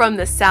you are from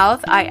the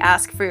South, I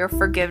ask for your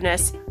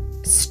forgiveness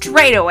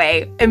straight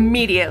away,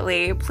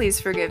 immediately. Please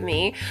forgive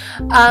me.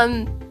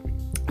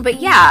 But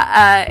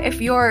yeah, if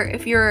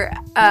you're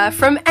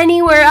from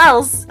anywhere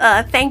else,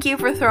 thank you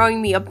for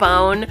throwing me a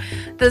bone.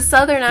 The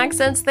Southern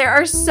accents, there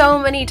are so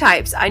many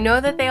types. I know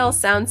that they all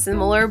sound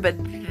similar, but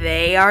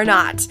they are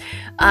not.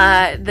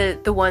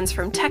 The ones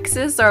from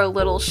Texas are a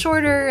little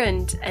shorter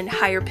and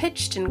higher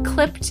pitched and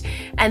clipped,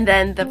 and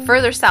then the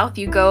further south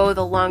you go,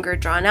 the longer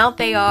drawn out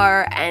they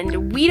are,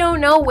 and we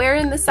don't know where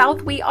in the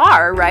South we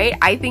are, right?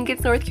 I think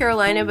it's North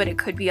Carolina, but it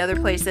could be other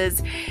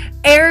places.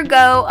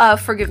 Ergo,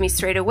 forgive me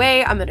straight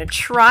away. I'm gonna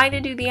try to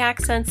do the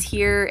accents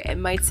here. It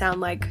might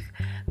sound like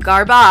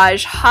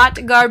garbage,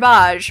 hot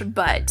garbage,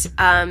 but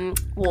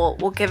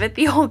we'll give it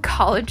the old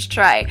college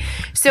try.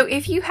 So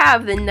if you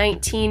have the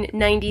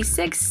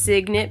 1996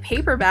 Signet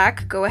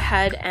paperback, go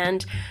ahead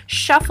and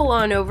shuffle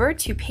on over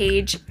to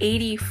page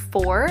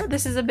 84.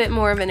 This is a bit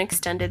more of an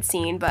extended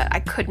scene, but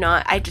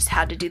I just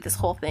had to do this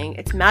whole thing.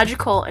 It's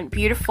magical and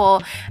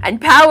beautiful and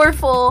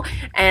powerful,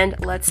 and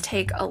let's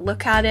take a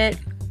look at it.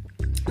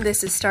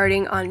 This is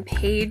starting on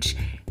page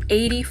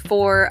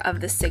 84 of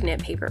the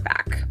Signet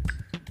paperback.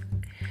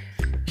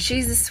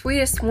 "She's the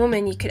sweetest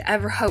woman you could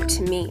ever hope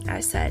to meet," I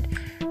said,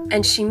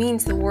 "and she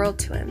means the world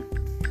to him."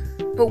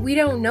 "But we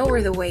don't know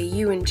her the way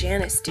you and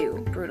Janice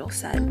do," Brutal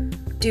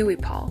said. "Do we,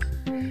 Paul?"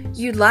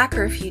 "You'd like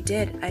her if you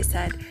did," I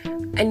said,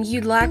 "and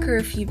you'd like her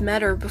if you'd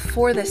met her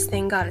before this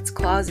thing got its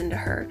claws into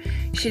her.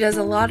 She does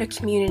a lot of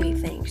community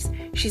things.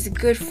 She's a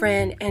good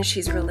friend, and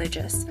she's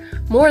religious.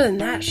 More than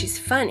that, she's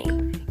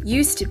funny.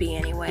 Used to be,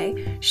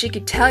 anyway. She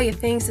could tell you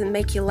things that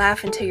make you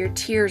laugh until your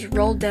tears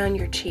rolled down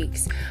your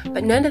cheeks.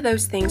 But none of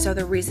those things are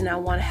the reason I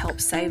want to help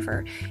save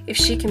her, if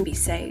she can be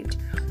saved.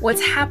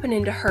 What's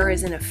happening to her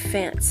is an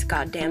offense,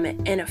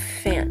 goddammit, an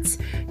offense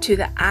to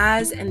the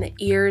eyes and the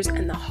ears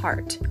and the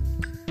heart."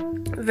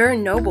 "Very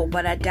noble,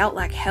 but I doubt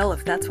like hell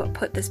if that's what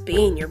put this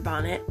bee in your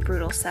bonnet,"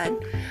 Brutal said.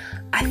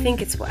 "I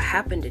think it's what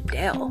happened to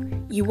Dale.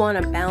 You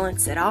want to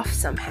balance it off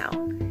somehow."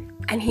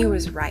 And he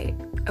was right.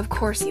 Of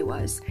course he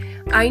was.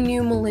 I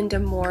knew Melinda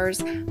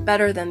Moores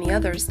better than the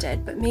others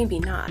did, but maybe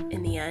not,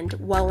 in the end,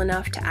 well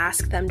enough to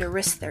ask them to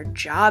risk their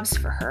jobs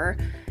for her,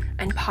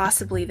 and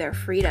possibly their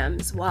freedom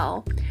as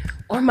well.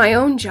 Or my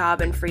own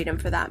job and freedom,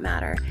 for that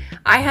matter.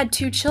 I had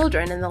 2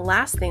 children, and the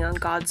last thing on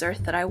God's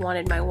earth that I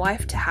wanted my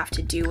wife to have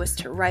to do was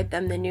to write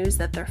them the news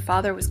that their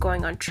father was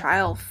going on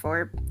trial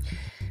for,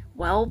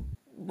 well,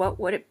 what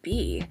would it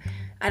be?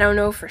 I don't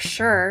know for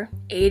sure.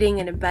 Aiding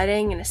and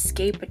abetting an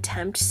escape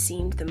attempt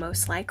seemed the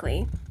most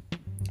likely.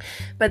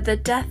 But the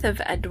death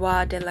of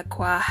Eduard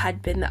Delacroix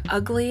had been the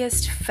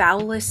ugliest,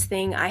 foulest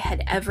thing I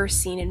had ever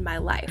seen in my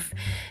life.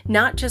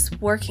 Not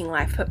just working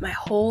life, but my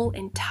whole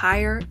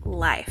entire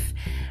life.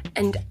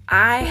 And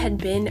I had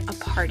been a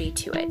party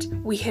to it.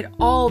 We had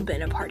all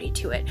been a party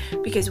to it,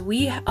 because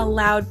we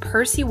allowed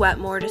Percy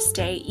Wetmore to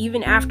stay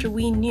even after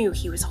we knew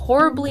he was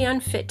horribly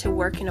unfit to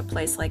work in a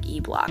place like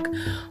E-Block.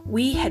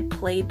 We had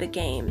played the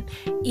game.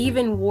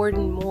 Even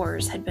Warden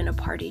Moores had been a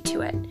party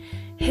to it.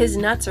 "His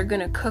nuts are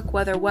gonna cook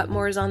whether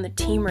Wetmore's on the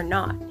team or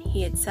not,"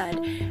 he had said,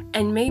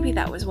 and maybe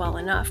that was well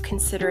enough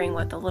considering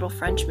what the little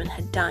Frenchman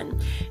had done.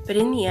 But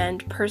in the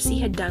end, Percy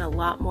had done a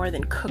lot more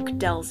than cook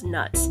Dell's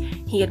nuts.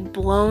 He had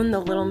blown the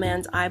little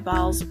man's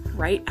eyeballs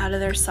right out of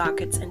their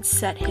sockets and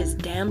set his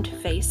damned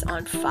face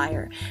on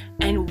fire.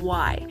 And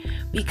why?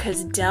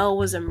 Because Dell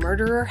was a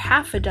murderer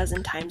half a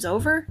dozen times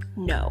over?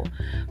 No.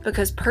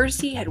 Because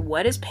Percy had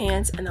wet his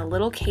pants and the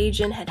little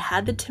Cajun had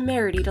had the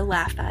temerity to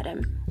laugh at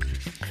him.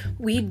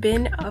 We'd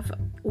been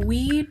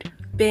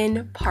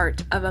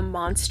part of a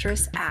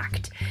monstrous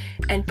act,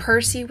 and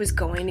Percy was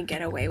going to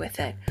get away with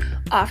it.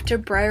 Off to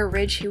Briar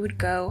Ridge he would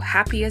go,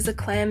 happy as a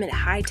clam at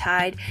high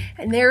tide,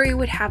 and there he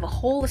would have a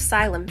whole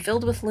asylum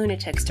filled with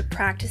lunatics to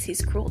practice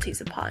his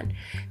cruelties upon.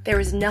 There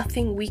was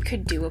nothing we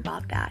could do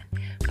about that,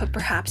 but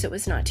perhaps it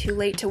was not too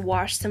late to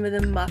wash some of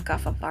the muck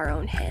off of our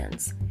own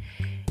hands.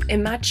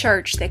 "In my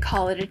church, they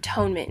call it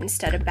atonement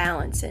instead of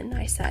balancing,"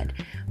 I said,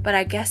 "but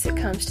I guess it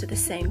comes to the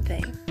same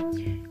thing."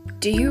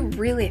 "Do you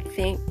really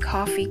think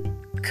coffee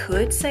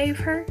could save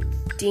her?"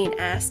 Dean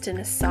asked in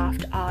a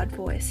soft, odd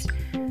voice.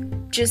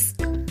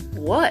 "Just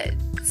what?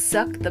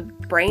 Suck the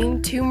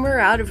brain tumor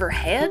out of her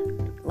head?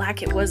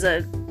 Like it was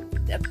a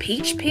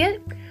peach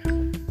pit?"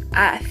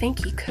 "I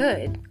think he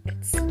could.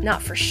 It's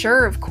not for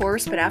sure, of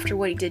course, but after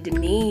what he did to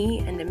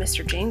me and to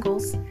Mr.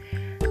 Jingles."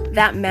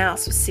 "That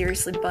mouse was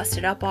seriously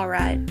busted up all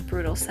right,"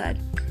 Brutal said.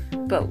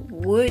 "But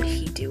would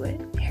he do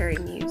it?" Harry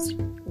mused.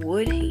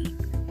 "Would he?"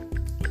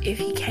 "If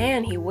he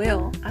can, he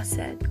will," I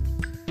said.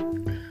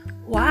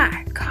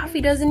 "Why? Coffee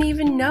doesn't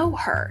even know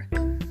her."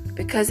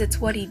 "Because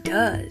it's what he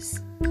does.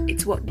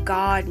 It's what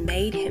God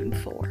made him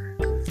for."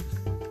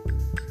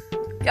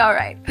 All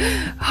right.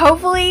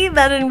 Hopefully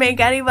that didn't make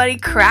anybody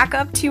crack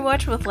up too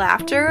much with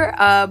laughter,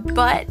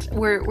 but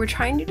we're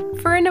trying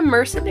for an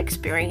immersive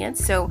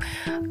experience. So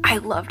I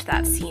loved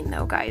that scene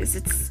though, guys.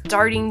 It's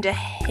starting to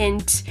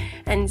hint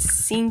and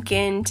sink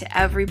into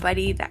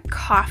everybody that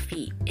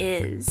coffee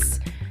is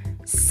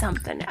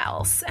something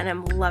else, and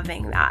I'm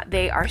loving that.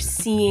 They are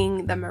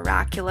seeing the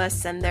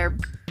miraculous, and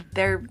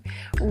they're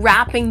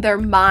wrapping their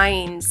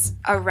minds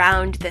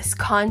around this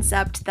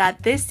concept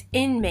that this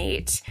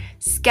inmate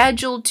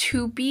scheduled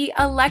to be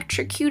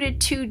electrocuted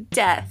to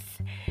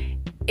death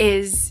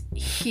is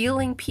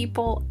healing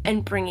people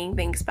and bringing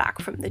things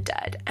back from the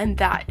dead. And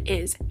that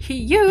is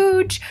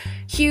huge,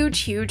 huge,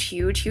 huge,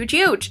 huge, huge,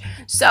 huge.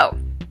 So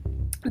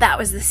that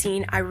was the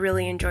scene I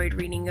really enjoyed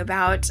reading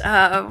about.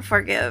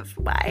 Forgive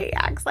my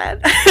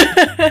accent.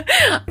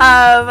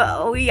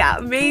 Yeah,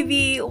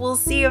 maybe we'll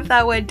see if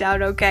that went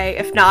down okay.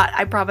 If not,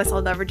 I promise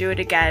I'll never do it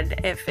again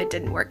if it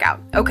didn't work out.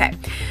 Okay,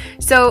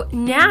 so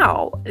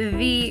now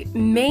the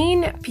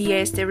main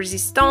pièce de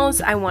résistance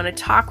I want to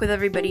talk with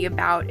everybody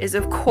about is,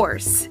 of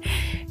course,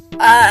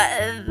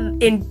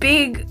 in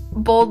big,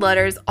 bold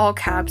letters, all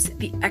caps,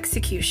 the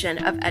execution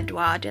of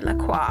Eduard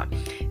Delacroix.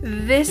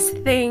 This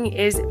thing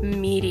is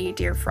meaty,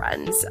 dear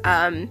friends.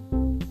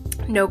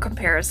 No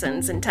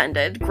comparisons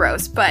intended,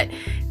 gross, but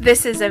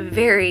this is a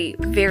very,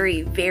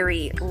 very,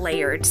 very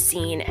layered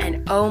scene,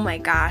 and oh my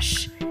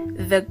gosh,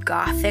 the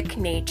gothic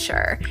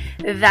nature.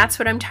 That's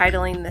what I'm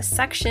titling this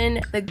section,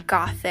 the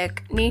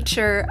gothic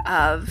nature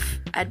of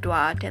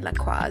Eduard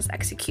Delacroix's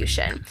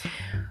execution.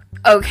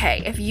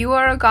 Okay, if you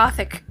are a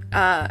gothic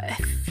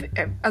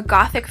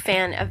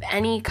fan of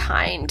any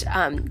kind,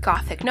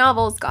 gothic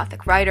novels,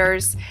 gothic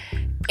writers,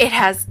 it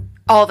has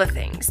all the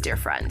things, dear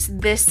friends.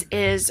 This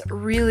is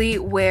really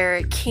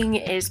where King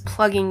is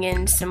plugging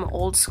in some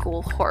old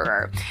school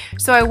horror.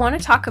 So I want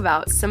to talk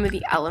about some of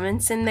the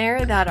elements in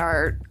there that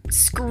are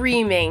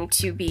screaming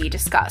to be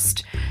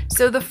discussed.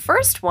 So the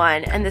first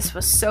one, and this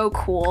was so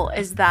cool,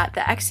 is that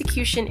the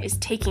execution is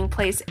taking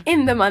place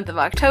in the month of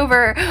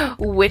October,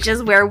 which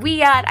is where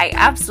we at. I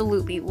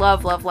absolutely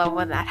love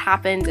when that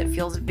happens. It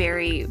feels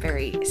very,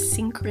 very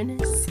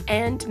synchronous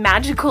and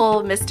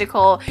magical,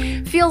 mystical.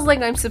 Feels like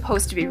I'm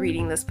supposed to be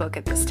reading this book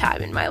at this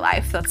time in my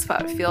life. That's how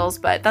it feels,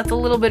 but that's a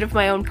little bit of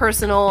my own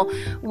personal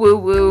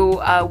woo-woo,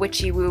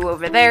 witchy woo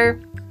over there.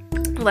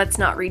 Let's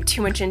not read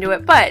too much into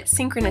it, but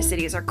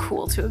synchronicities are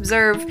cool to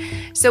observe.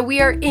 So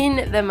we are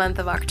in the month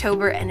of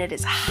October, and it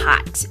is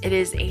hot. It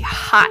is a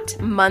hot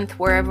month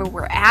wherever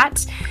we're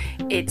at.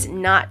 It's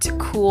not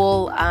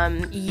cool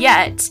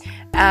yet.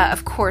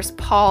 Of course,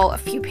 Paul, a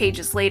few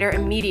pages later,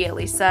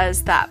 immediately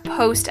says that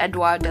post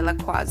Eduard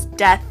Delacroix's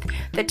death,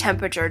 the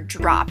temperature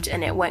dropped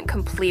and it went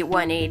complete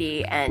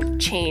 180 and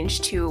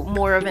changed to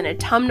more of an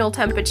autumnal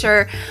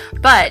temperature.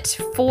 But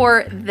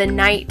for the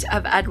night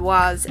of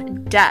Eduard's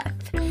death,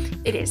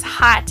 it is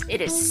hot, it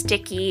is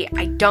sticky.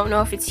 I don't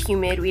know if it's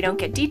humid. We don't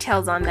get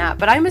details on that,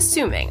 but I'm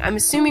assuming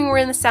we're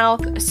in the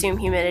South, assume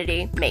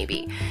humidity,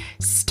 maybe.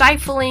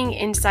 Stifling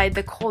inside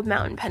the Cold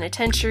Mountain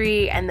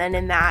Penitentiary, and then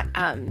in that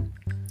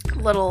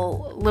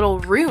little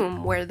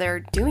room where they're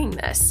doing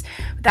this.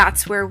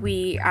 That's where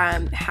we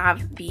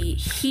have the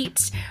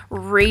heat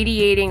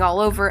radiating all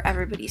over.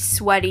 Everybody's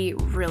sweaty,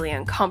 really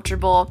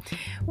uncomfortable.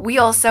 We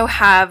also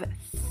have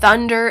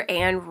thunder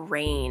and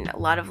rain, a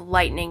lot of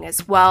lightning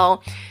as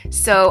well.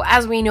 So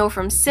as we know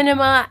from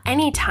cinema,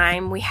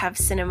 anytime we have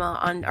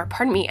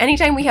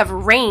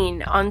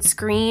rain on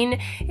screen,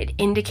 it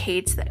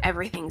indicates that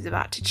everything's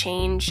about to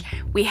change.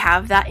 We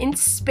have that in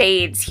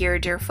spades here,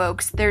 dear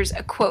folks. There's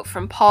a quote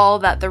from Paul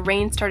that the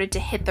rain started to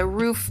hit the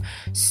roof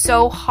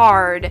so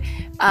hard,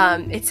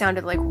 it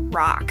sounded like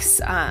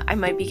rocks. I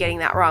might be getting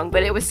that wrong,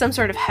 but it was some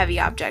sort of heavy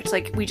object.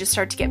 Like we just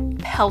start to get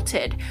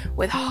pelted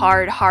with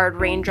hard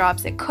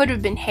raindrops. It could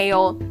have been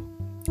hail.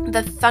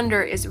 The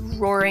thunder is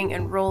roaring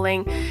and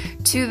rolling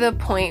to the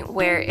point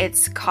where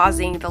it's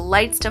causing the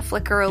lights to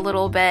flicker a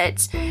little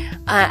bit.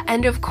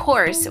 And of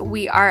course,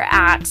 we are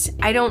at,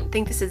 I don't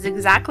think this is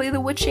exactly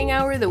the witching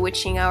hour. The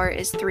witching hour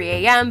is 3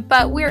 a.m.,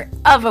 but we're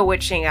of a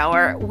witching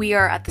hour. We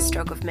are at the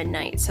stroke of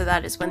midnight. So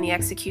that is when the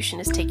execution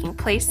is taking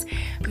place,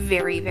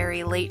 very,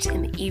 very late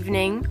in the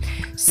evening.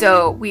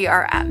 So we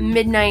are at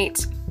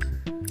midnight.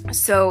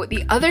 So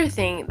the other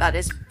thing that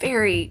is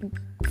very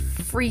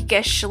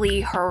freakishly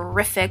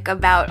horrific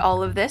about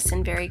all of this,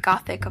 and very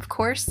gothic, of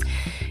course,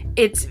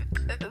 it's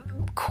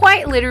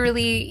quite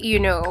literally,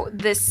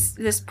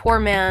 this poor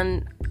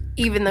man,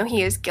 even though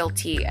he is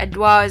guilty,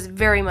 Eduard is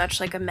very much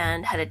like a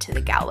man headed to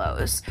the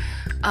gallows.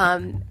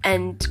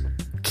 And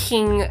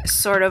King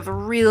sort of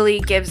really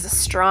gives a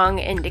strong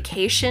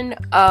indication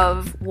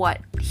of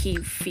what he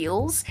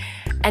feels.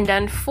 And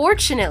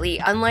unfortunately,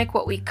 unlike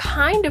what we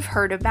kind of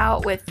heard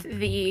about with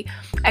the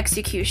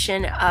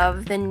execution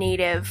of the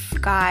native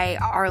guy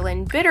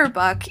Arlen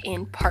Bitterbuck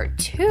in part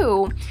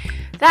 2,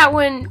 that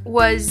one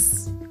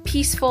was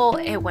peaceful,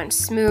 it went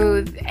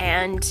smooth,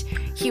 and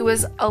he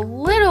was a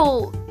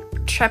little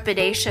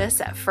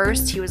trepidatious at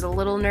first. He was a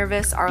little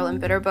nervous, Arlen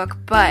Bitterbuck,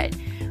 but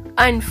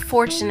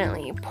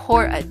unfortunately,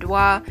 poor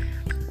Eduard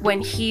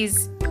when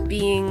he's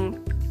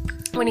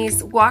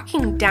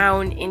walking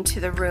down into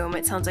the room,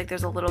 it sounds like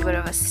there's a little bit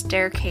of a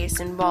staircase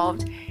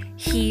involved.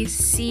 He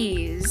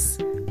sees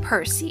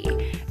Percy,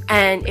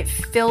 and it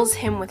fills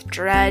him with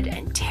dread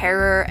and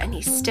terror, and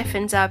he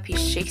stiffens up, he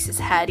shakes his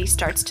head, he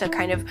starts to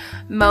kind of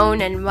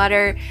moan and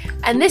mutter,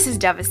 and this is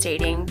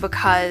devastating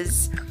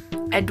because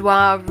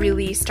Eduard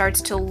really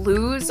starts to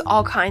lose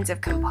all kinds of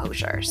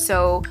composure.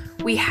 So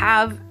we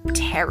have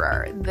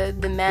terror.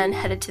 The man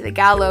headed to the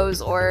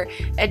gallows, or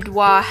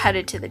Eduard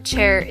headed to the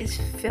chair, is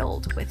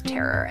filled with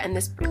terror. And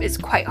this is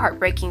quite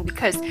heartbreaking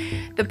because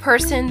the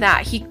person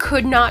that he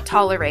could not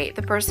tolerate,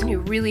 the person who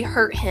really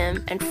hurt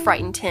him and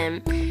frightened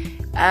him,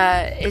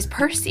 is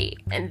Percy.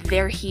 And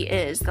there he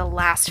is, the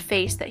last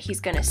face that he's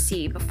gonna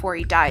see before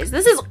he dies.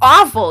 This is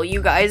awful,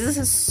 you guys. This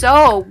is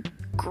so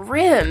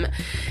grim.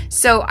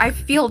 So I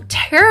feel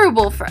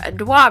terrible for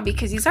Eduard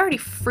because he's already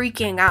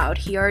freaking out.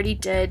 He already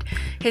did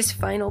his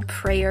final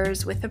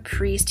prayers with a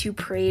priest who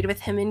prayed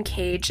with him in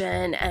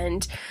Cajun,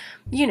 and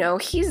you know,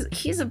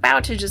 he's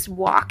about to just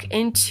walk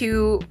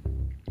into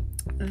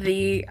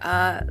the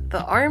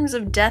arms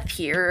of death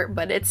here,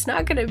 but it's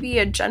not going to be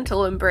a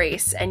gentle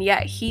embrace, and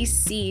yet he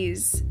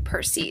sees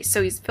Percy.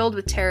 So he's filled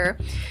with terror.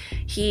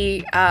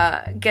 He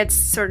gets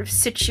sort of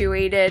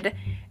situated,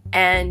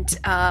 and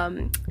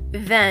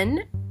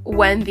then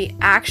when the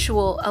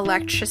actual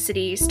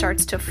electricity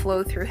starts to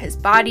flow through his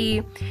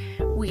body,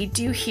 we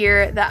do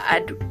hear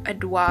that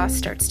Eduard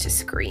starts to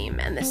scream,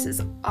 and this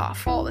is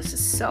awful. This is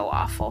so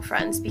awful,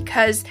 friends,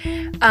 because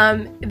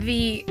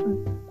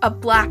a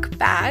black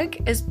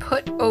bag is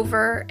put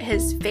over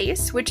his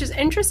face, which is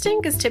interesting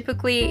because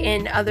typically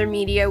in other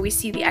media we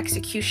see the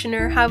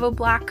executioner have a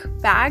black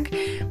bag,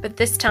 but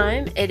this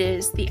time it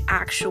is the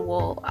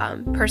actual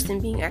person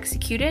being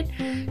executed.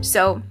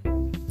 So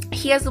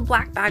he has a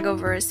black bag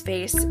over his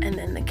face, and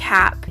then the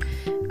cap,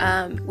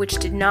 which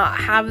did not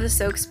have the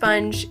soak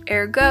sponge,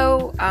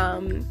 ergo,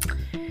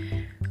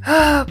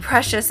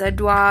 precious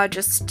Eduard,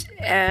 just,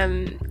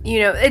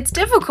 it's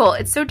difficult.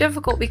 It's so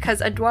difficult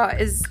because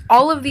Eduard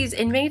all of these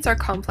inmates are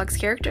complex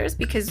characters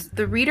because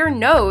the reader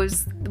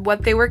knows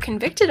what they were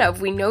convicted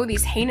of. We know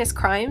these heinous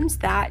crimes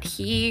that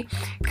he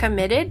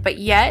committed, but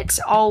yet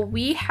all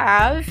we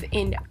have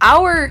in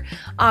our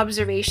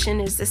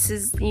observation is this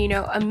is,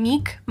 a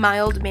meek,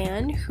 mild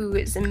man who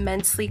is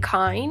immensely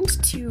kind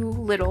to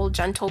little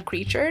gentle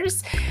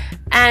creatures,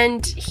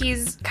 and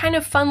he's kind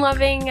of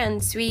fun-loving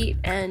and sweet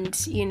and,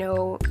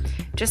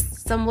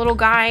 just some little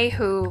guy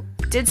who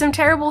did some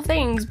terrible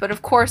things, but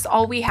of course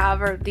all we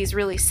have are these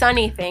really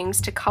sunny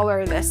things to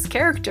color this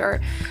character.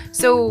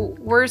 So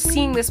we're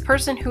seeing this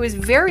person who is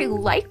very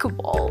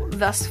likable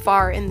thus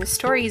far in the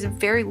story. He's a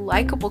very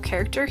likable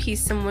character.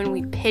 He's someone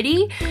we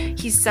pity.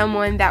 He's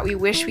someone that we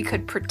wish we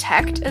could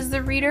protect as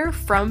the reader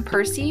from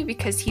Percy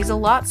because he's a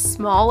lot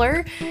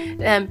smaller.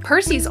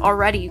 Percy's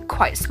already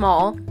quite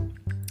small.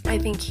 I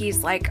think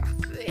he's like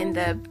in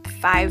the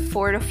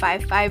 5'4" to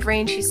 5'5"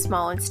 range. He's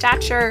small in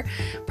stature,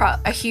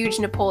 a huge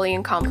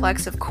Napoleon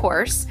complex, of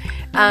course.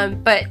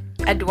 But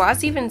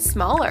Eduard's even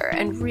smaller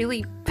and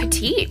really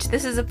petite.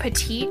 This is a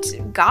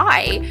petite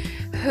guy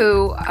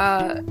who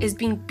is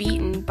being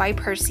beaten by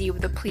Percy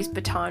with a police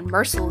baton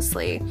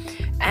mercilessly,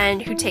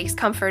 and who takes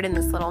comfort in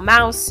this little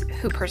mouse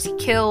who Percy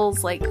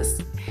kills. Like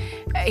this,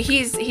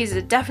 he's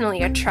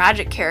definitely a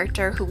tragic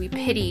character who we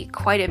pity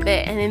quite a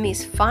bit. And in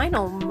these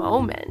final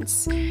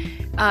moments,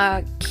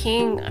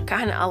 King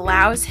kind of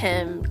allows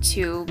him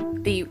to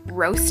be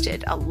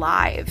roasted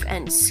alive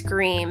and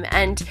scream.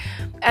 And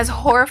as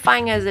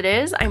horrifying as it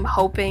is, I'm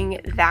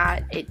hoping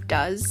that it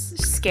does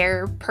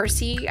scare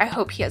Percy. I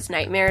hope he has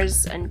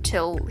nightmares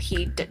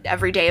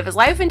every day of his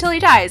life until he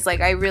dies. Like,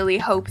 I really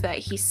hope that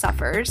he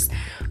suffers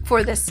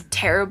for this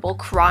terrible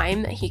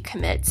crime that he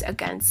commits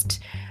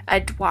against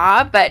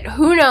Eduard, but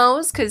who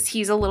knows, because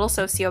he's a little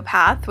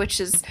sociopath, which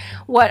is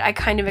what I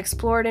kind of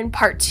explored in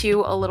part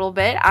 2 a little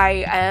bit.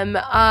 I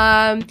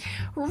am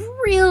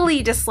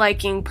really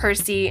disliking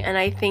Percy, and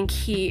I think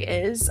he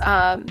is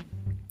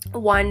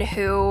one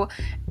who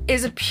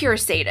is a pure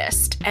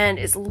sadist and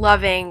is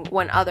loving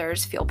when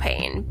others feel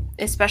pain,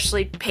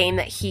 especially pain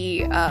that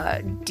he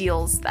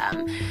deals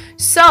them.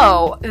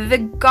 So the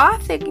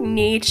gothic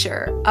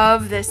nature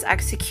of this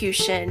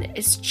execution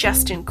is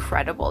just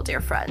incredible,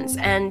 dear friends,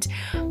 and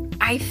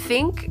I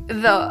think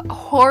the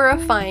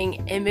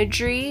horrifying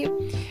imagery,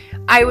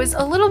 I was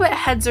a little bit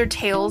heads or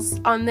tails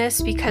on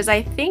this because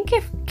I think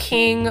if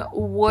King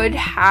would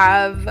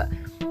have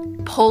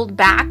pulled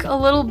back a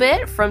little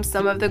bit from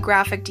some of the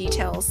graphic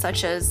details,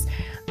 such as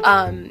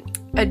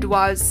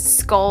Eduard's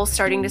skull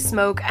starting to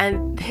smoke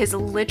and his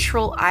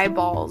literal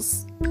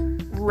eyeballs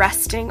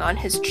resting on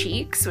his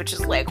cheeks, which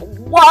is like,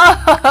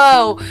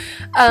 whoa!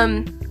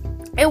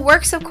 It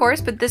works, of course,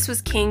 but this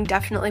was King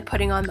definitely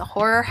putting on the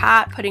horror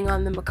hat, putting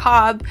on the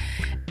macabre,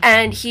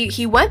 and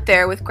he went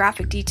there with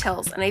graphic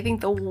details. And I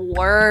think the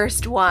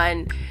worst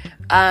one,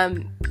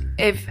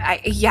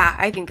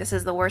 I think this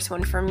is the worst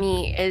one for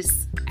me,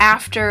 is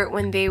after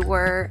when they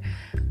were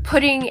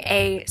putting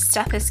a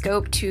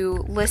stethoscope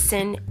to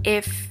listen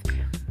if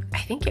I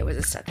think it was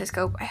a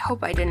stethoscope. I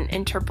hope I didn't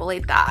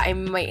interpolate that. I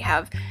might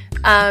have.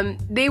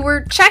 They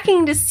were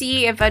checking to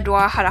see if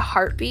Eduard had a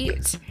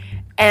heartbeat,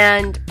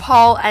 and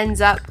Paul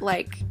ends up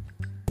like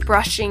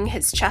brushing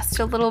his chest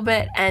a little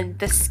bit, and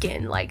the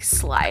skin like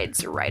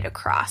slides right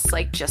across,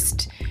 like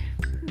just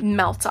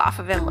melts off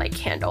of him like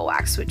candle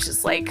wax, which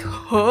is like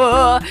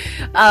quite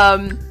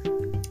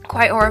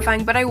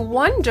horrifying. But I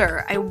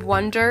wonder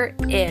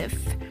if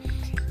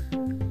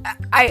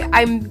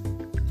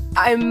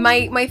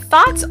my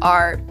thoughts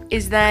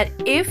is that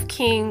if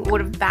King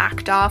would have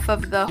backed off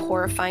of the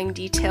horrifying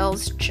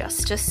details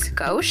just a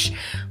skosh,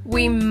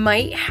 we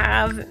might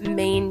have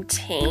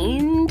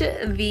maintained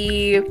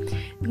the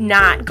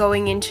not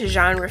going into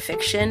genre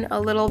fiction a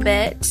little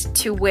bit,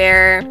 to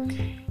where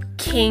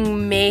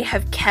King may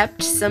have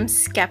kept some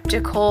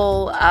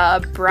skeptical,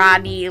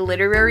 bratty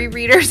literary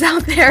readers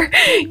out there.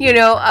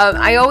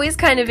 I always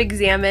kind of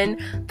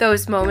examine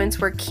those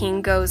moments where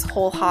King goes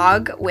whole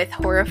hog with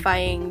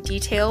horrifying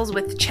details,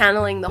 with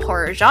channeling the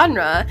horror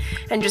genre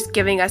and just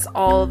giving us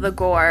all the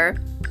gore.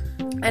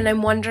 And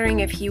I'm wondering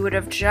if he would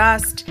have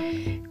just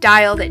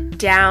dialed it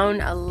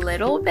down a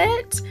little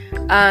bit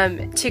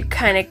to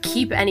kind of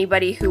keep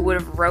anybody who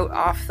would have wrote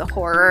off the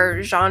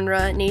horror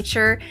genre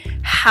nature.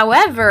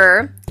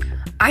 However,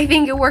 I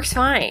think it works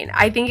fine.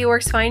 I think it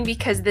works fine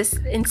because this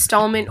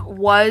installment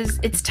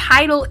its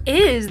title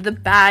is The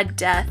Bad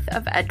Death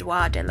of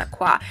Eduard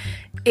Delacroix.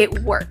 It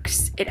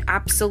works. It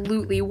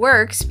absolutely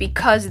works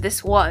because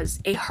this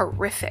was a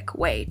horrific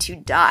way to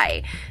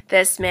die.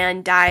 This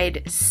man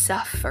died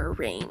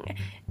suffering,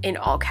 in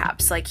all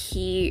caps. Like,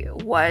 he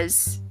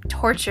was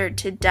tortured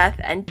to death,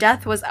 and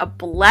death was a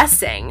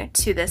blessing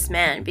to this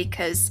man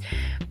because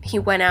he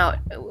went out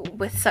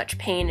with such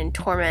pain and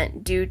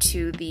torment due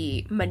to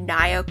the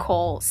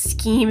maniacal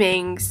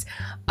schemings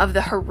of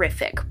the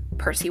horrific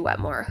Percy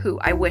Wetmore, who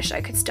I wish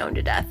I could stone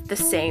to death the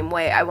same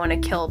way I want to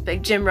kill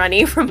Big Jim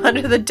Runny from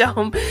Under the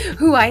Dome,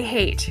 who I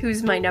hate,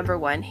 who's my number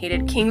one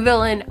hated King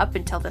villain up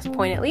until this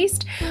point at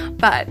least.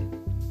 But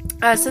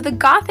so the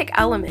gothic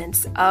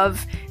elements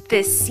of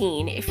this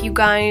scene, if you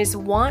guys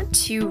want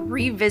to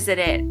revisit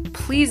it,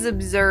 please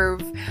observe.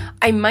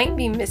 I might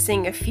be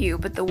missing a few,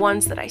 but the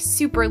ones that I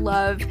super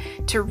love,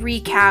 to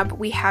recap,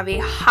 we have a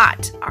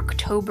hot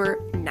October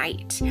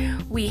night.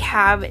 We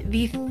have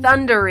the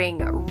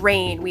thundering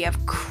rain. We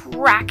have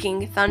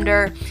cracking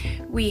thunder.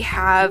 We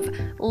have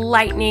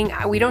lightning.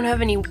 We don't have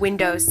any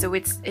windows, so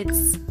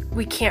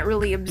we can't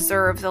really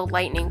observe the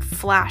lightning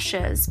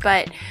flashes,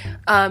 but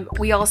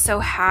we also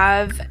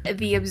have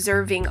the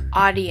observing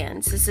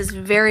audience. This is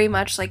very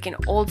much like in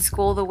old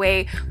school, the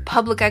way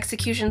public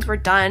executions were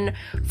done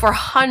for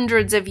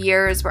hundreds of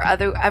years, where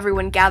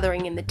everyone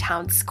gathering in the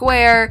town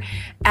square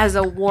as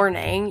a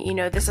warning.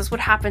 This is what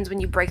happens when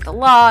you break the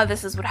law.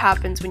 This is what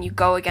happens when you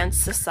go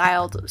against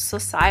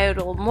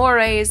societal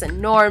mores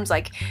and norms.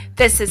 Like,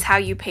 this is how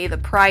you pay the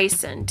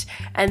price, and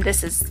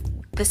this is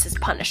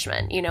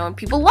punishment, and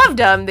people loved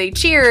them. They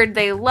cheered.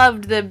 They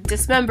loved the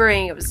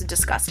dismembering. It was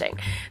disgusting.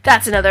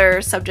 That's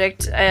another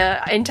subject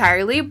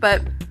entirely,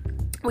 but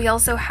we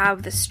also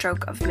have the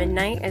stroke of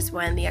midnight is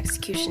when the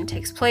execution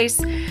takes place.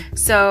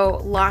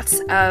 So lots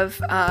of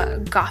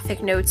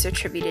gothic notes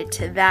attributed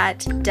to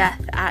that.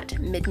 Death at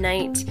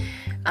midnight.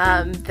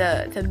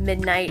 The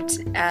midnight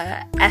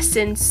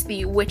essence,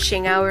 the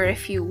witching hour,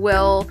 if you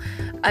will,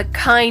 a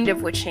kind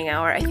of witching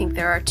hour. I think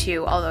there are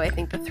two, although I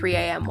think the 3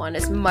 a.m. one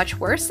is much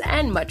worse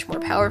and much more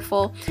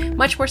powerful,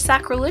 much more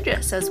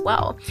sacrilegious as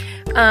well.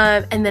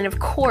 And then, of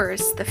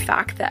course, the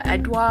fact that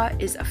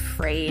Eduard is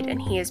afraid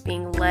and he is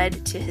being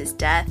led to his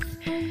death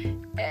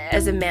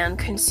as a man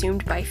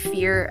consumed by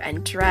fear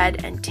and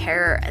dread and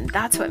terror, and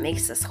that's what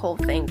makes this whole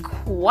thing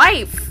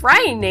quite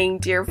frightening,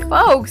 dear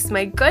folks.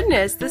 My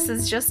goodness, this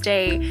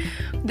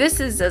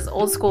is as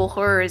old school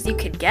horror as you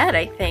could get,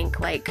 I think.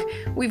 Like,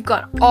 we've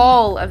got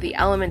all of the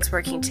elements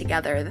working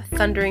together, the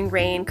thundering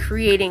rain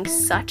creating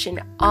such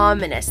an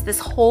ominous, this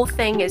whole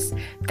thing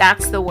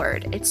that's the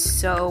word, it's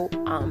so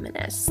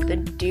ominous. The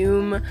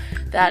doom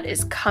that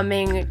is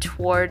coming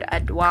toward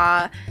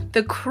Eduard,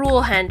 the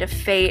cruel hand of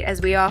fate,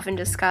 as we often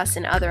discuss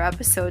in other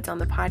episodes on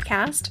the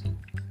podcast.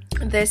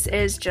 This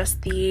is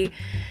just the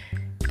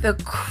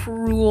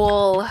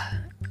cruel,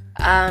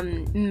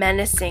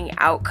 menacing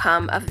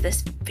outcome of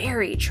this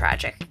very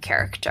tragic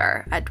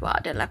character,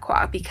 Eduard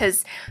Delacroix,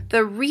 because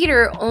the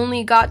reader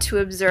only got to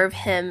observe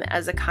him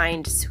as a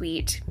kind,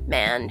 sweet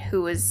man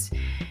who was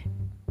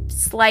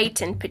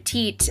slight and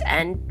petite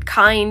and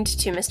kind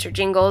to Mr.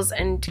 Jingles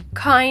and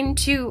kind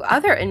to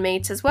other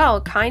inmates as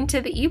well, kind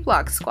to the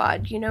E-Block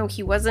squad. He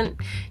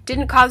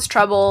didn't cause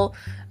trouble.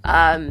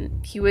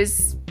 He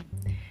was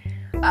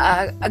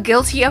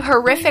guilty of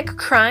horrific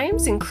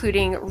crimes,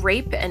 including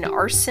rape and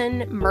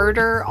arson,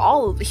 murder,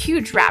 all a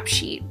huge rap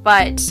sheet.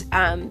 But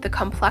the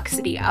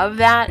complexity of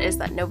that is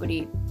that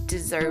nobody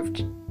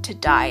deserved to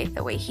die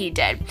the way he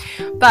did.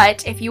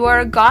 But if you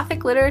are a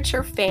Gothic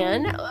literature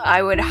fan,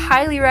 I would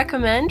highly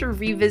recommend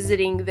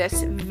revisiting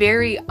this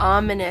very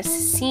ominous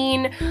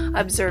scene,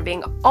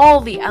 observing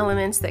all the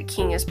elements that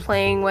King is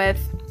playing with.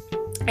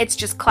 it's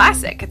just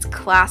classic. It's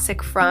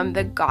classic from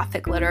the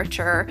Gothic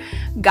literature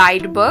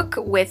guidebook,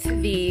 with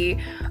the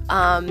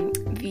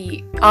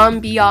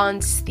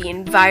ambiance, the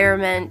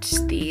environment,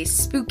 the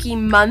spooky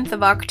month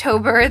of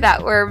October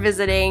that we're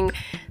visiting,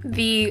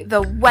 the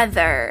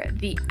weather,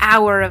 the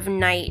hour of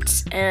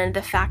night, and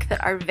the fact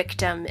that our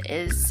victim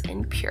is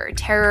in pure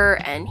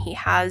terror, and he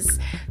has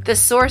the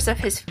source of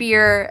his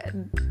fear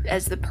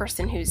as the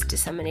person who's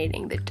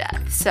disseminating the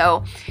death.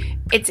 So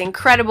it's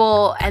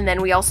incredible. And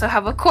then we also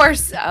have, of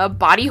course,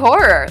 body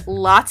horror.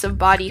 Lots of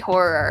body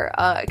horror.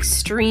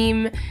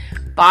 Extreme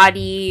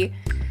body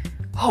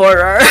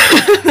horror.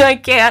 I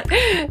can't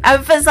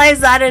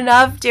emphasize that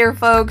enough, dear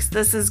folks.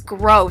 This is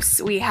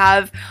gross. We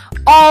have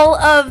all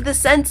of the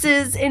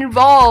senses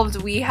involved.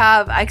 We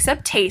have,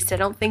 except taste. I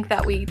don't think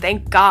that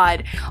thank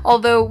God.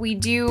 Although we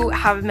do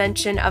have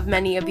mention of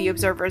many of the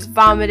observers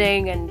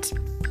vomiting,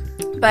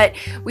 but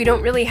we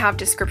don't really have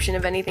description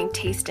of anything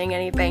tasting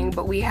anything,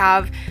 but we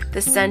have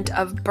the scent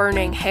of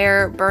burning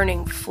hair,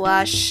 burning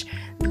flesh,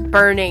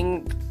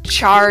 burning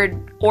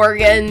charred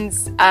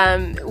organs.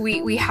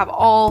 We have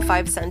all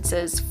 5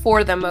 senses,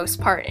 for the most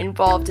part,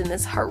 involved in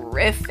this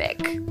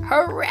horrific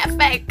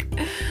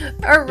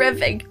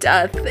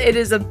death. It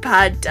is a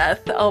bad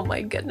death. Oh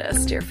my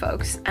goodness, dear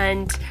folks.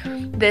 And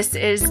this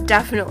is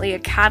definitely a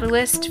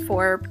catalyst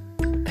for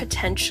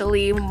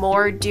potentially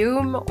more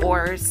doom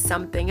or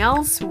something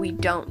else. We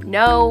don't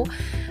know.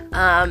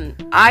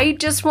 I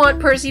just want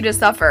Percy to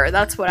suffer.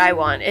 That's what I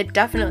want. It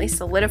definitely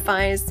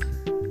solidifies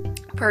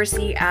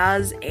Percy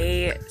as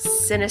a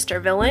sinister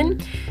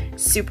villain.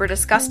 Super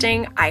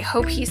disgusting. I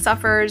hope he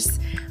suffers.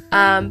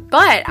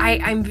 But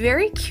I'm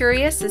very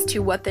curious as to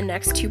what the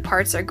next 2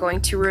 parts are going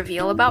to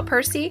reveal about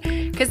Percy,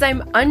 because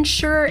I'm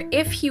unsure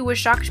if he was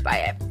shocked by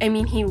it. I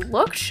mean, he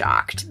looked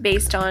shocked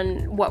based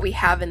on what we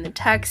have in the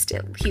text.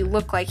 He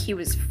looked like he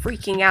was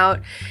freaking out.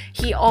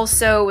 He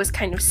also was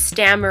kind of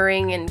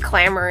stammering and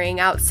clamoring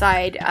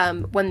outside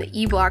when the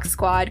E-Block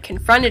squad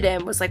confronted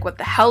him, was like, what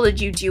the hell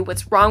did you do?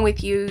 What's wrong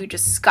with you, you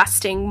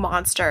disgusting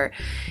monster?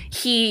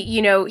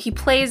 He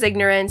plays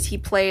ignorance. He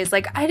plays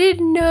like, I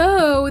didn't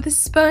know the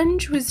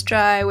sponge was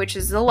dry, which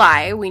is a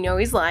lie. We know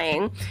he's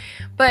lying.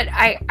 But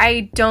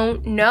I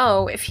don't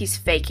know if he's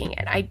faking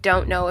it. I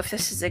don't know if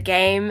this is a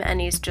game and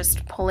he's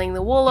just pulling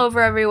the wool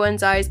over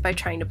everyone's eyes by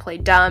trying to play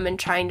dumb and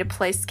trying to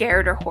play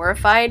scared or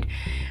horrified.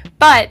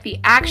 But the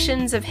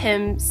actions of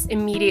him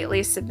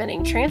immediately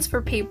submitting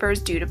transfer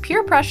papers due to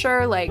peer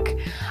pressure, like,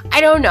 I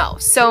don't know.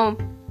 So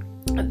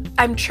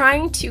I'm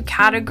trying to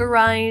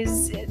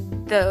categorize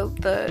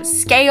the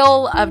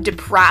scale of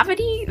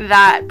depravity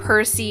that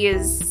Percy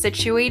is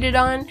situated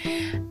on.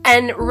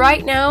 And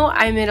right now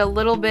I'm at a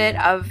little bit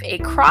of a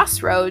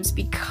crossroads,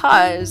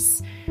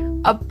 because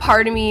a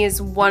part of me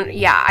is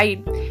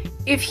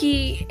if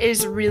he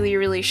is really,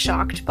 really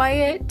shocked by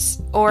it,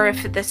 or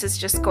if this is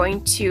just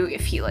going to,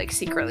 if he like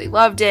secretly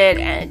loved it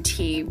and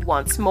he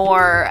wants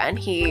more, and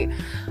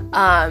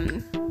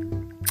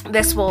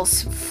this will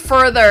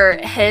further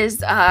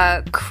his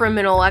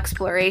criminal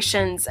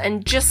explorations.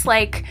 And just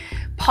like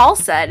Paul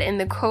said in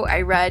the quote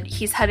I read,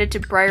 he's headed to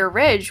Briar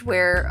Ridge,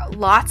 where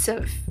lots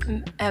of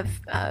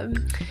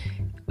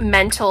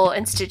mental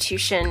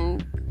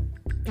institution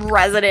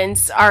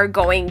residents are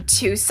going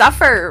to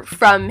suffer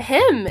from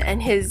him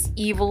and his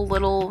evil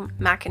little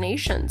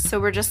machinations. So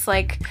we're just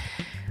like,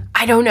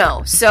 I don't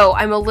know. So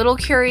I'm a little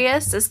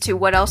curious as to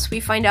what else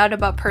we find out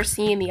about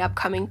Percy in the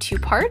upcoming 2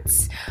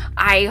 parts.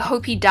 I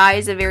hope he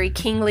dies a very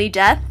kingly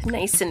death,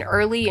 nice and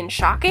early and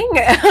shocking,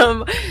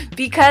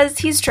 because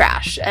he's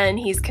trash and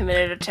he's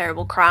committed a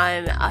terrible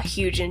crime, a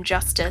huge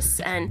injustice,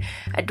 and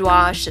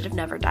Eduard should have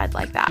never died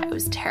like that. It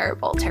was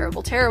terrible,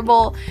 terrible,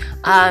 terrible.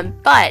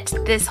 But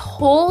this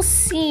whole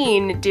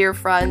scene, dear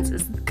friends,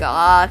 is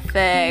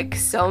gothic.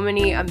 So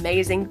many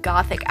amazing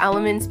gothic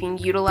elements being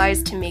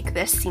utilized to make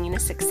this scene a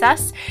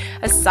success.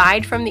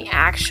 Aside from the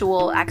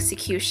actual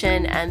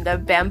execution and the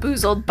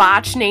bamboozled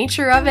botch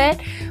nature of it,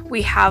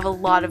 we have a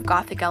lot of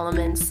gothic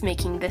elements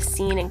making this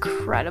scene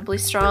incredibly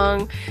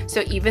strong.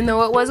 So even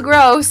though it was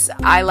gross,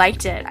 I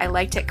liked it. I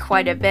liked it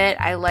quite a bit.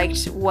 I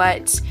liked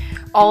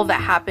all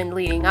that happened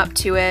leading up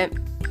to it.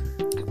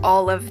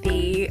 All of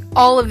the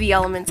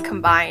elements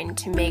combined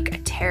to make a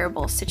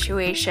terrible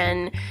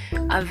situation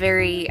a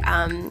very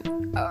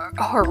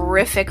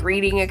horrific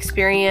reading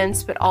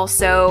experience, but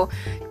also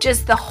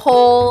just the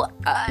whole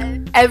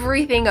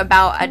everything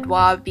about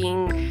Eduard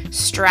being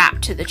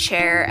strapped to the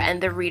chair, and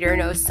the reader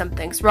knows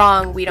something's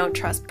wrong. We don't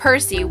trust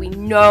Percy. We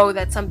know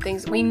that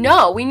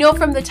we know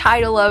from the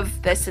title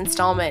of this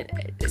installment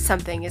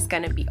something is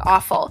going to be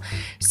awful.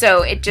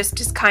 So it just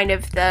is kind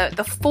of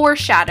the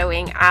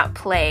foreshadowing at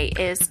play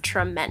is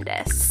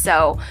tremendous.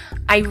 So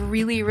I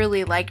really,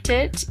 really liked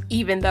it,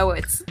 even though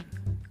it's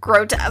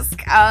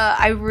grotesque.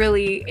 I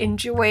really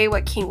enjoy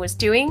what King was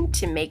doing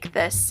to make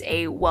this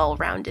a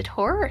well-rounded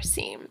horror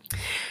scene.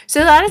 So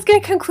that is going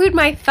to conclude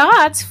my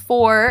thoughts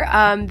for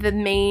the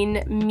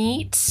main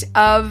meat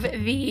of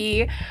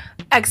the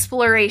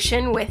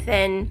exploration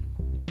within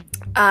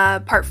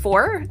Part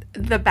 4,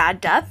 The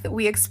Bad Death,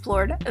 we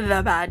explored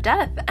the bad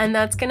death, and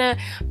that's gonna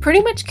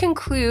pretty much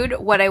conclude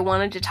what I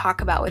wanted to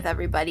talk about with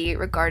everybody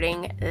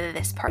regarding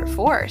this part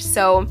 4.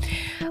 So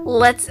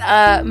let's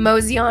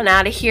mosey on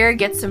out of here,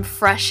 get some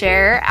fresh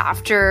air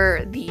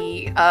after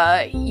the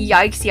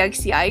yikes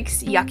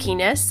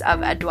yuckiness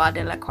of Eduard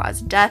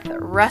Delacroix' death.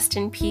 Rest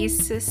in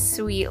peace,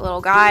 sweet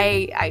little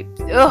guy.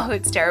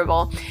 It's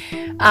terrible.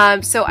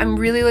 So I'm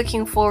really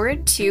looking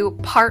forward to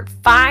part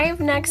 5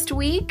 next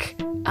week,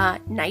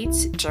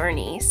 Knight's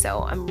Journey.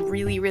 So I'm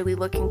really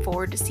looking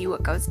forward to see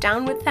what goes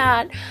down with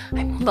that.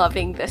 I'm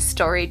loving this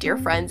story, dear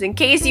friends, in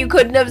case you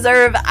couldn't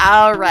observe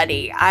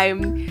already.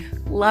 I'm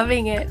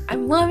loving it.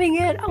 I'm loving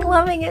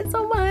it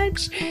so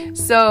much.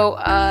 So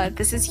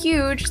this is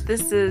huge.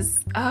 This is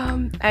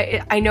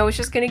I know it's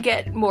just gonna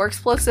get more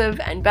explosive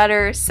and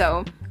better.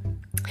 So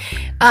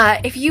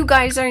if you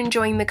guys are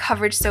enjoying the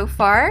coverage so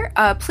far,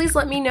 please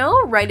let me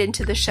know. Write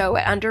into the show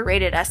at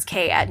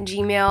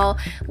underratedsk@gmail.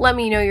 Let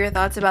me know your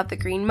thoughts about the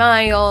Green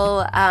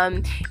Mile.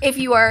 If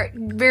you are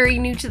very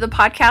new to the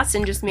podcast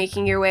and just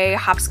making your way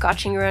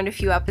hopscotching around a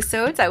few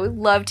episodes, I would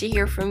love to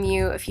hear from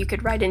you. If you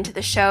could write into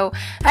the show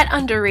at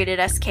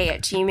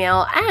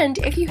underratedsk@gmail. And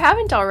if you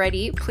haven't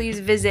already, please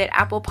visit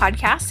Apple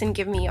Podcasts and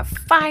give me a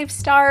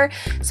 5-star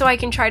so I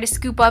can try to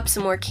scoop up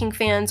some more King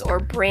fans or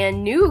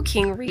brand new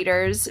King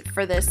readers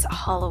for this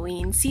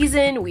Halloween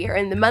season. We are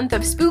in the month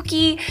of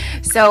spooky,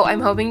 so I'm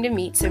hoping to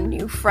meet some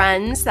new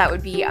friends. That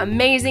would be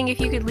amazing if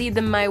you could lead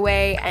them my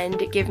way and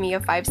give me a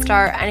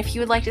 5-star. And if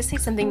you would like to say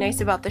something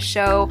nice about the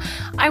show,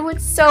 I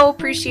would so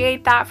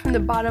appreciate that from the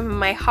bottom of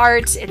my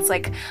heart. It's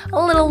like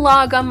a little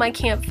log on my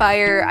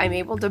campfire. I'm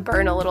able to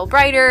burn a little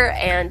brighter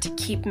and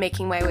keep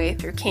making my way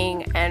through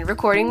King and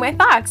recording my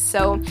thoughts.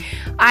 So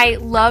I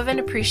love and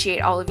appreciate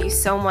all of you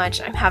so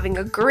much. I'm having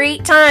a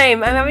great time.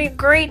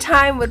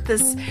 With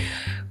this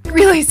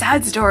really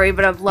sad story,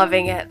 but I'm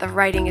loving it. The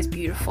writing is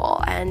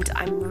beautiful, and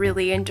I'm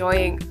really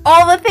enjoying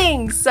all the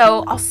things.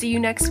 So I'll see you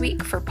next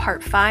week for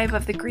part 5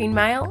 of The Green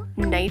Mile,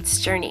 Knight's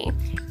Journey.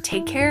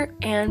 Take care,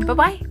 and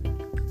bye-bye.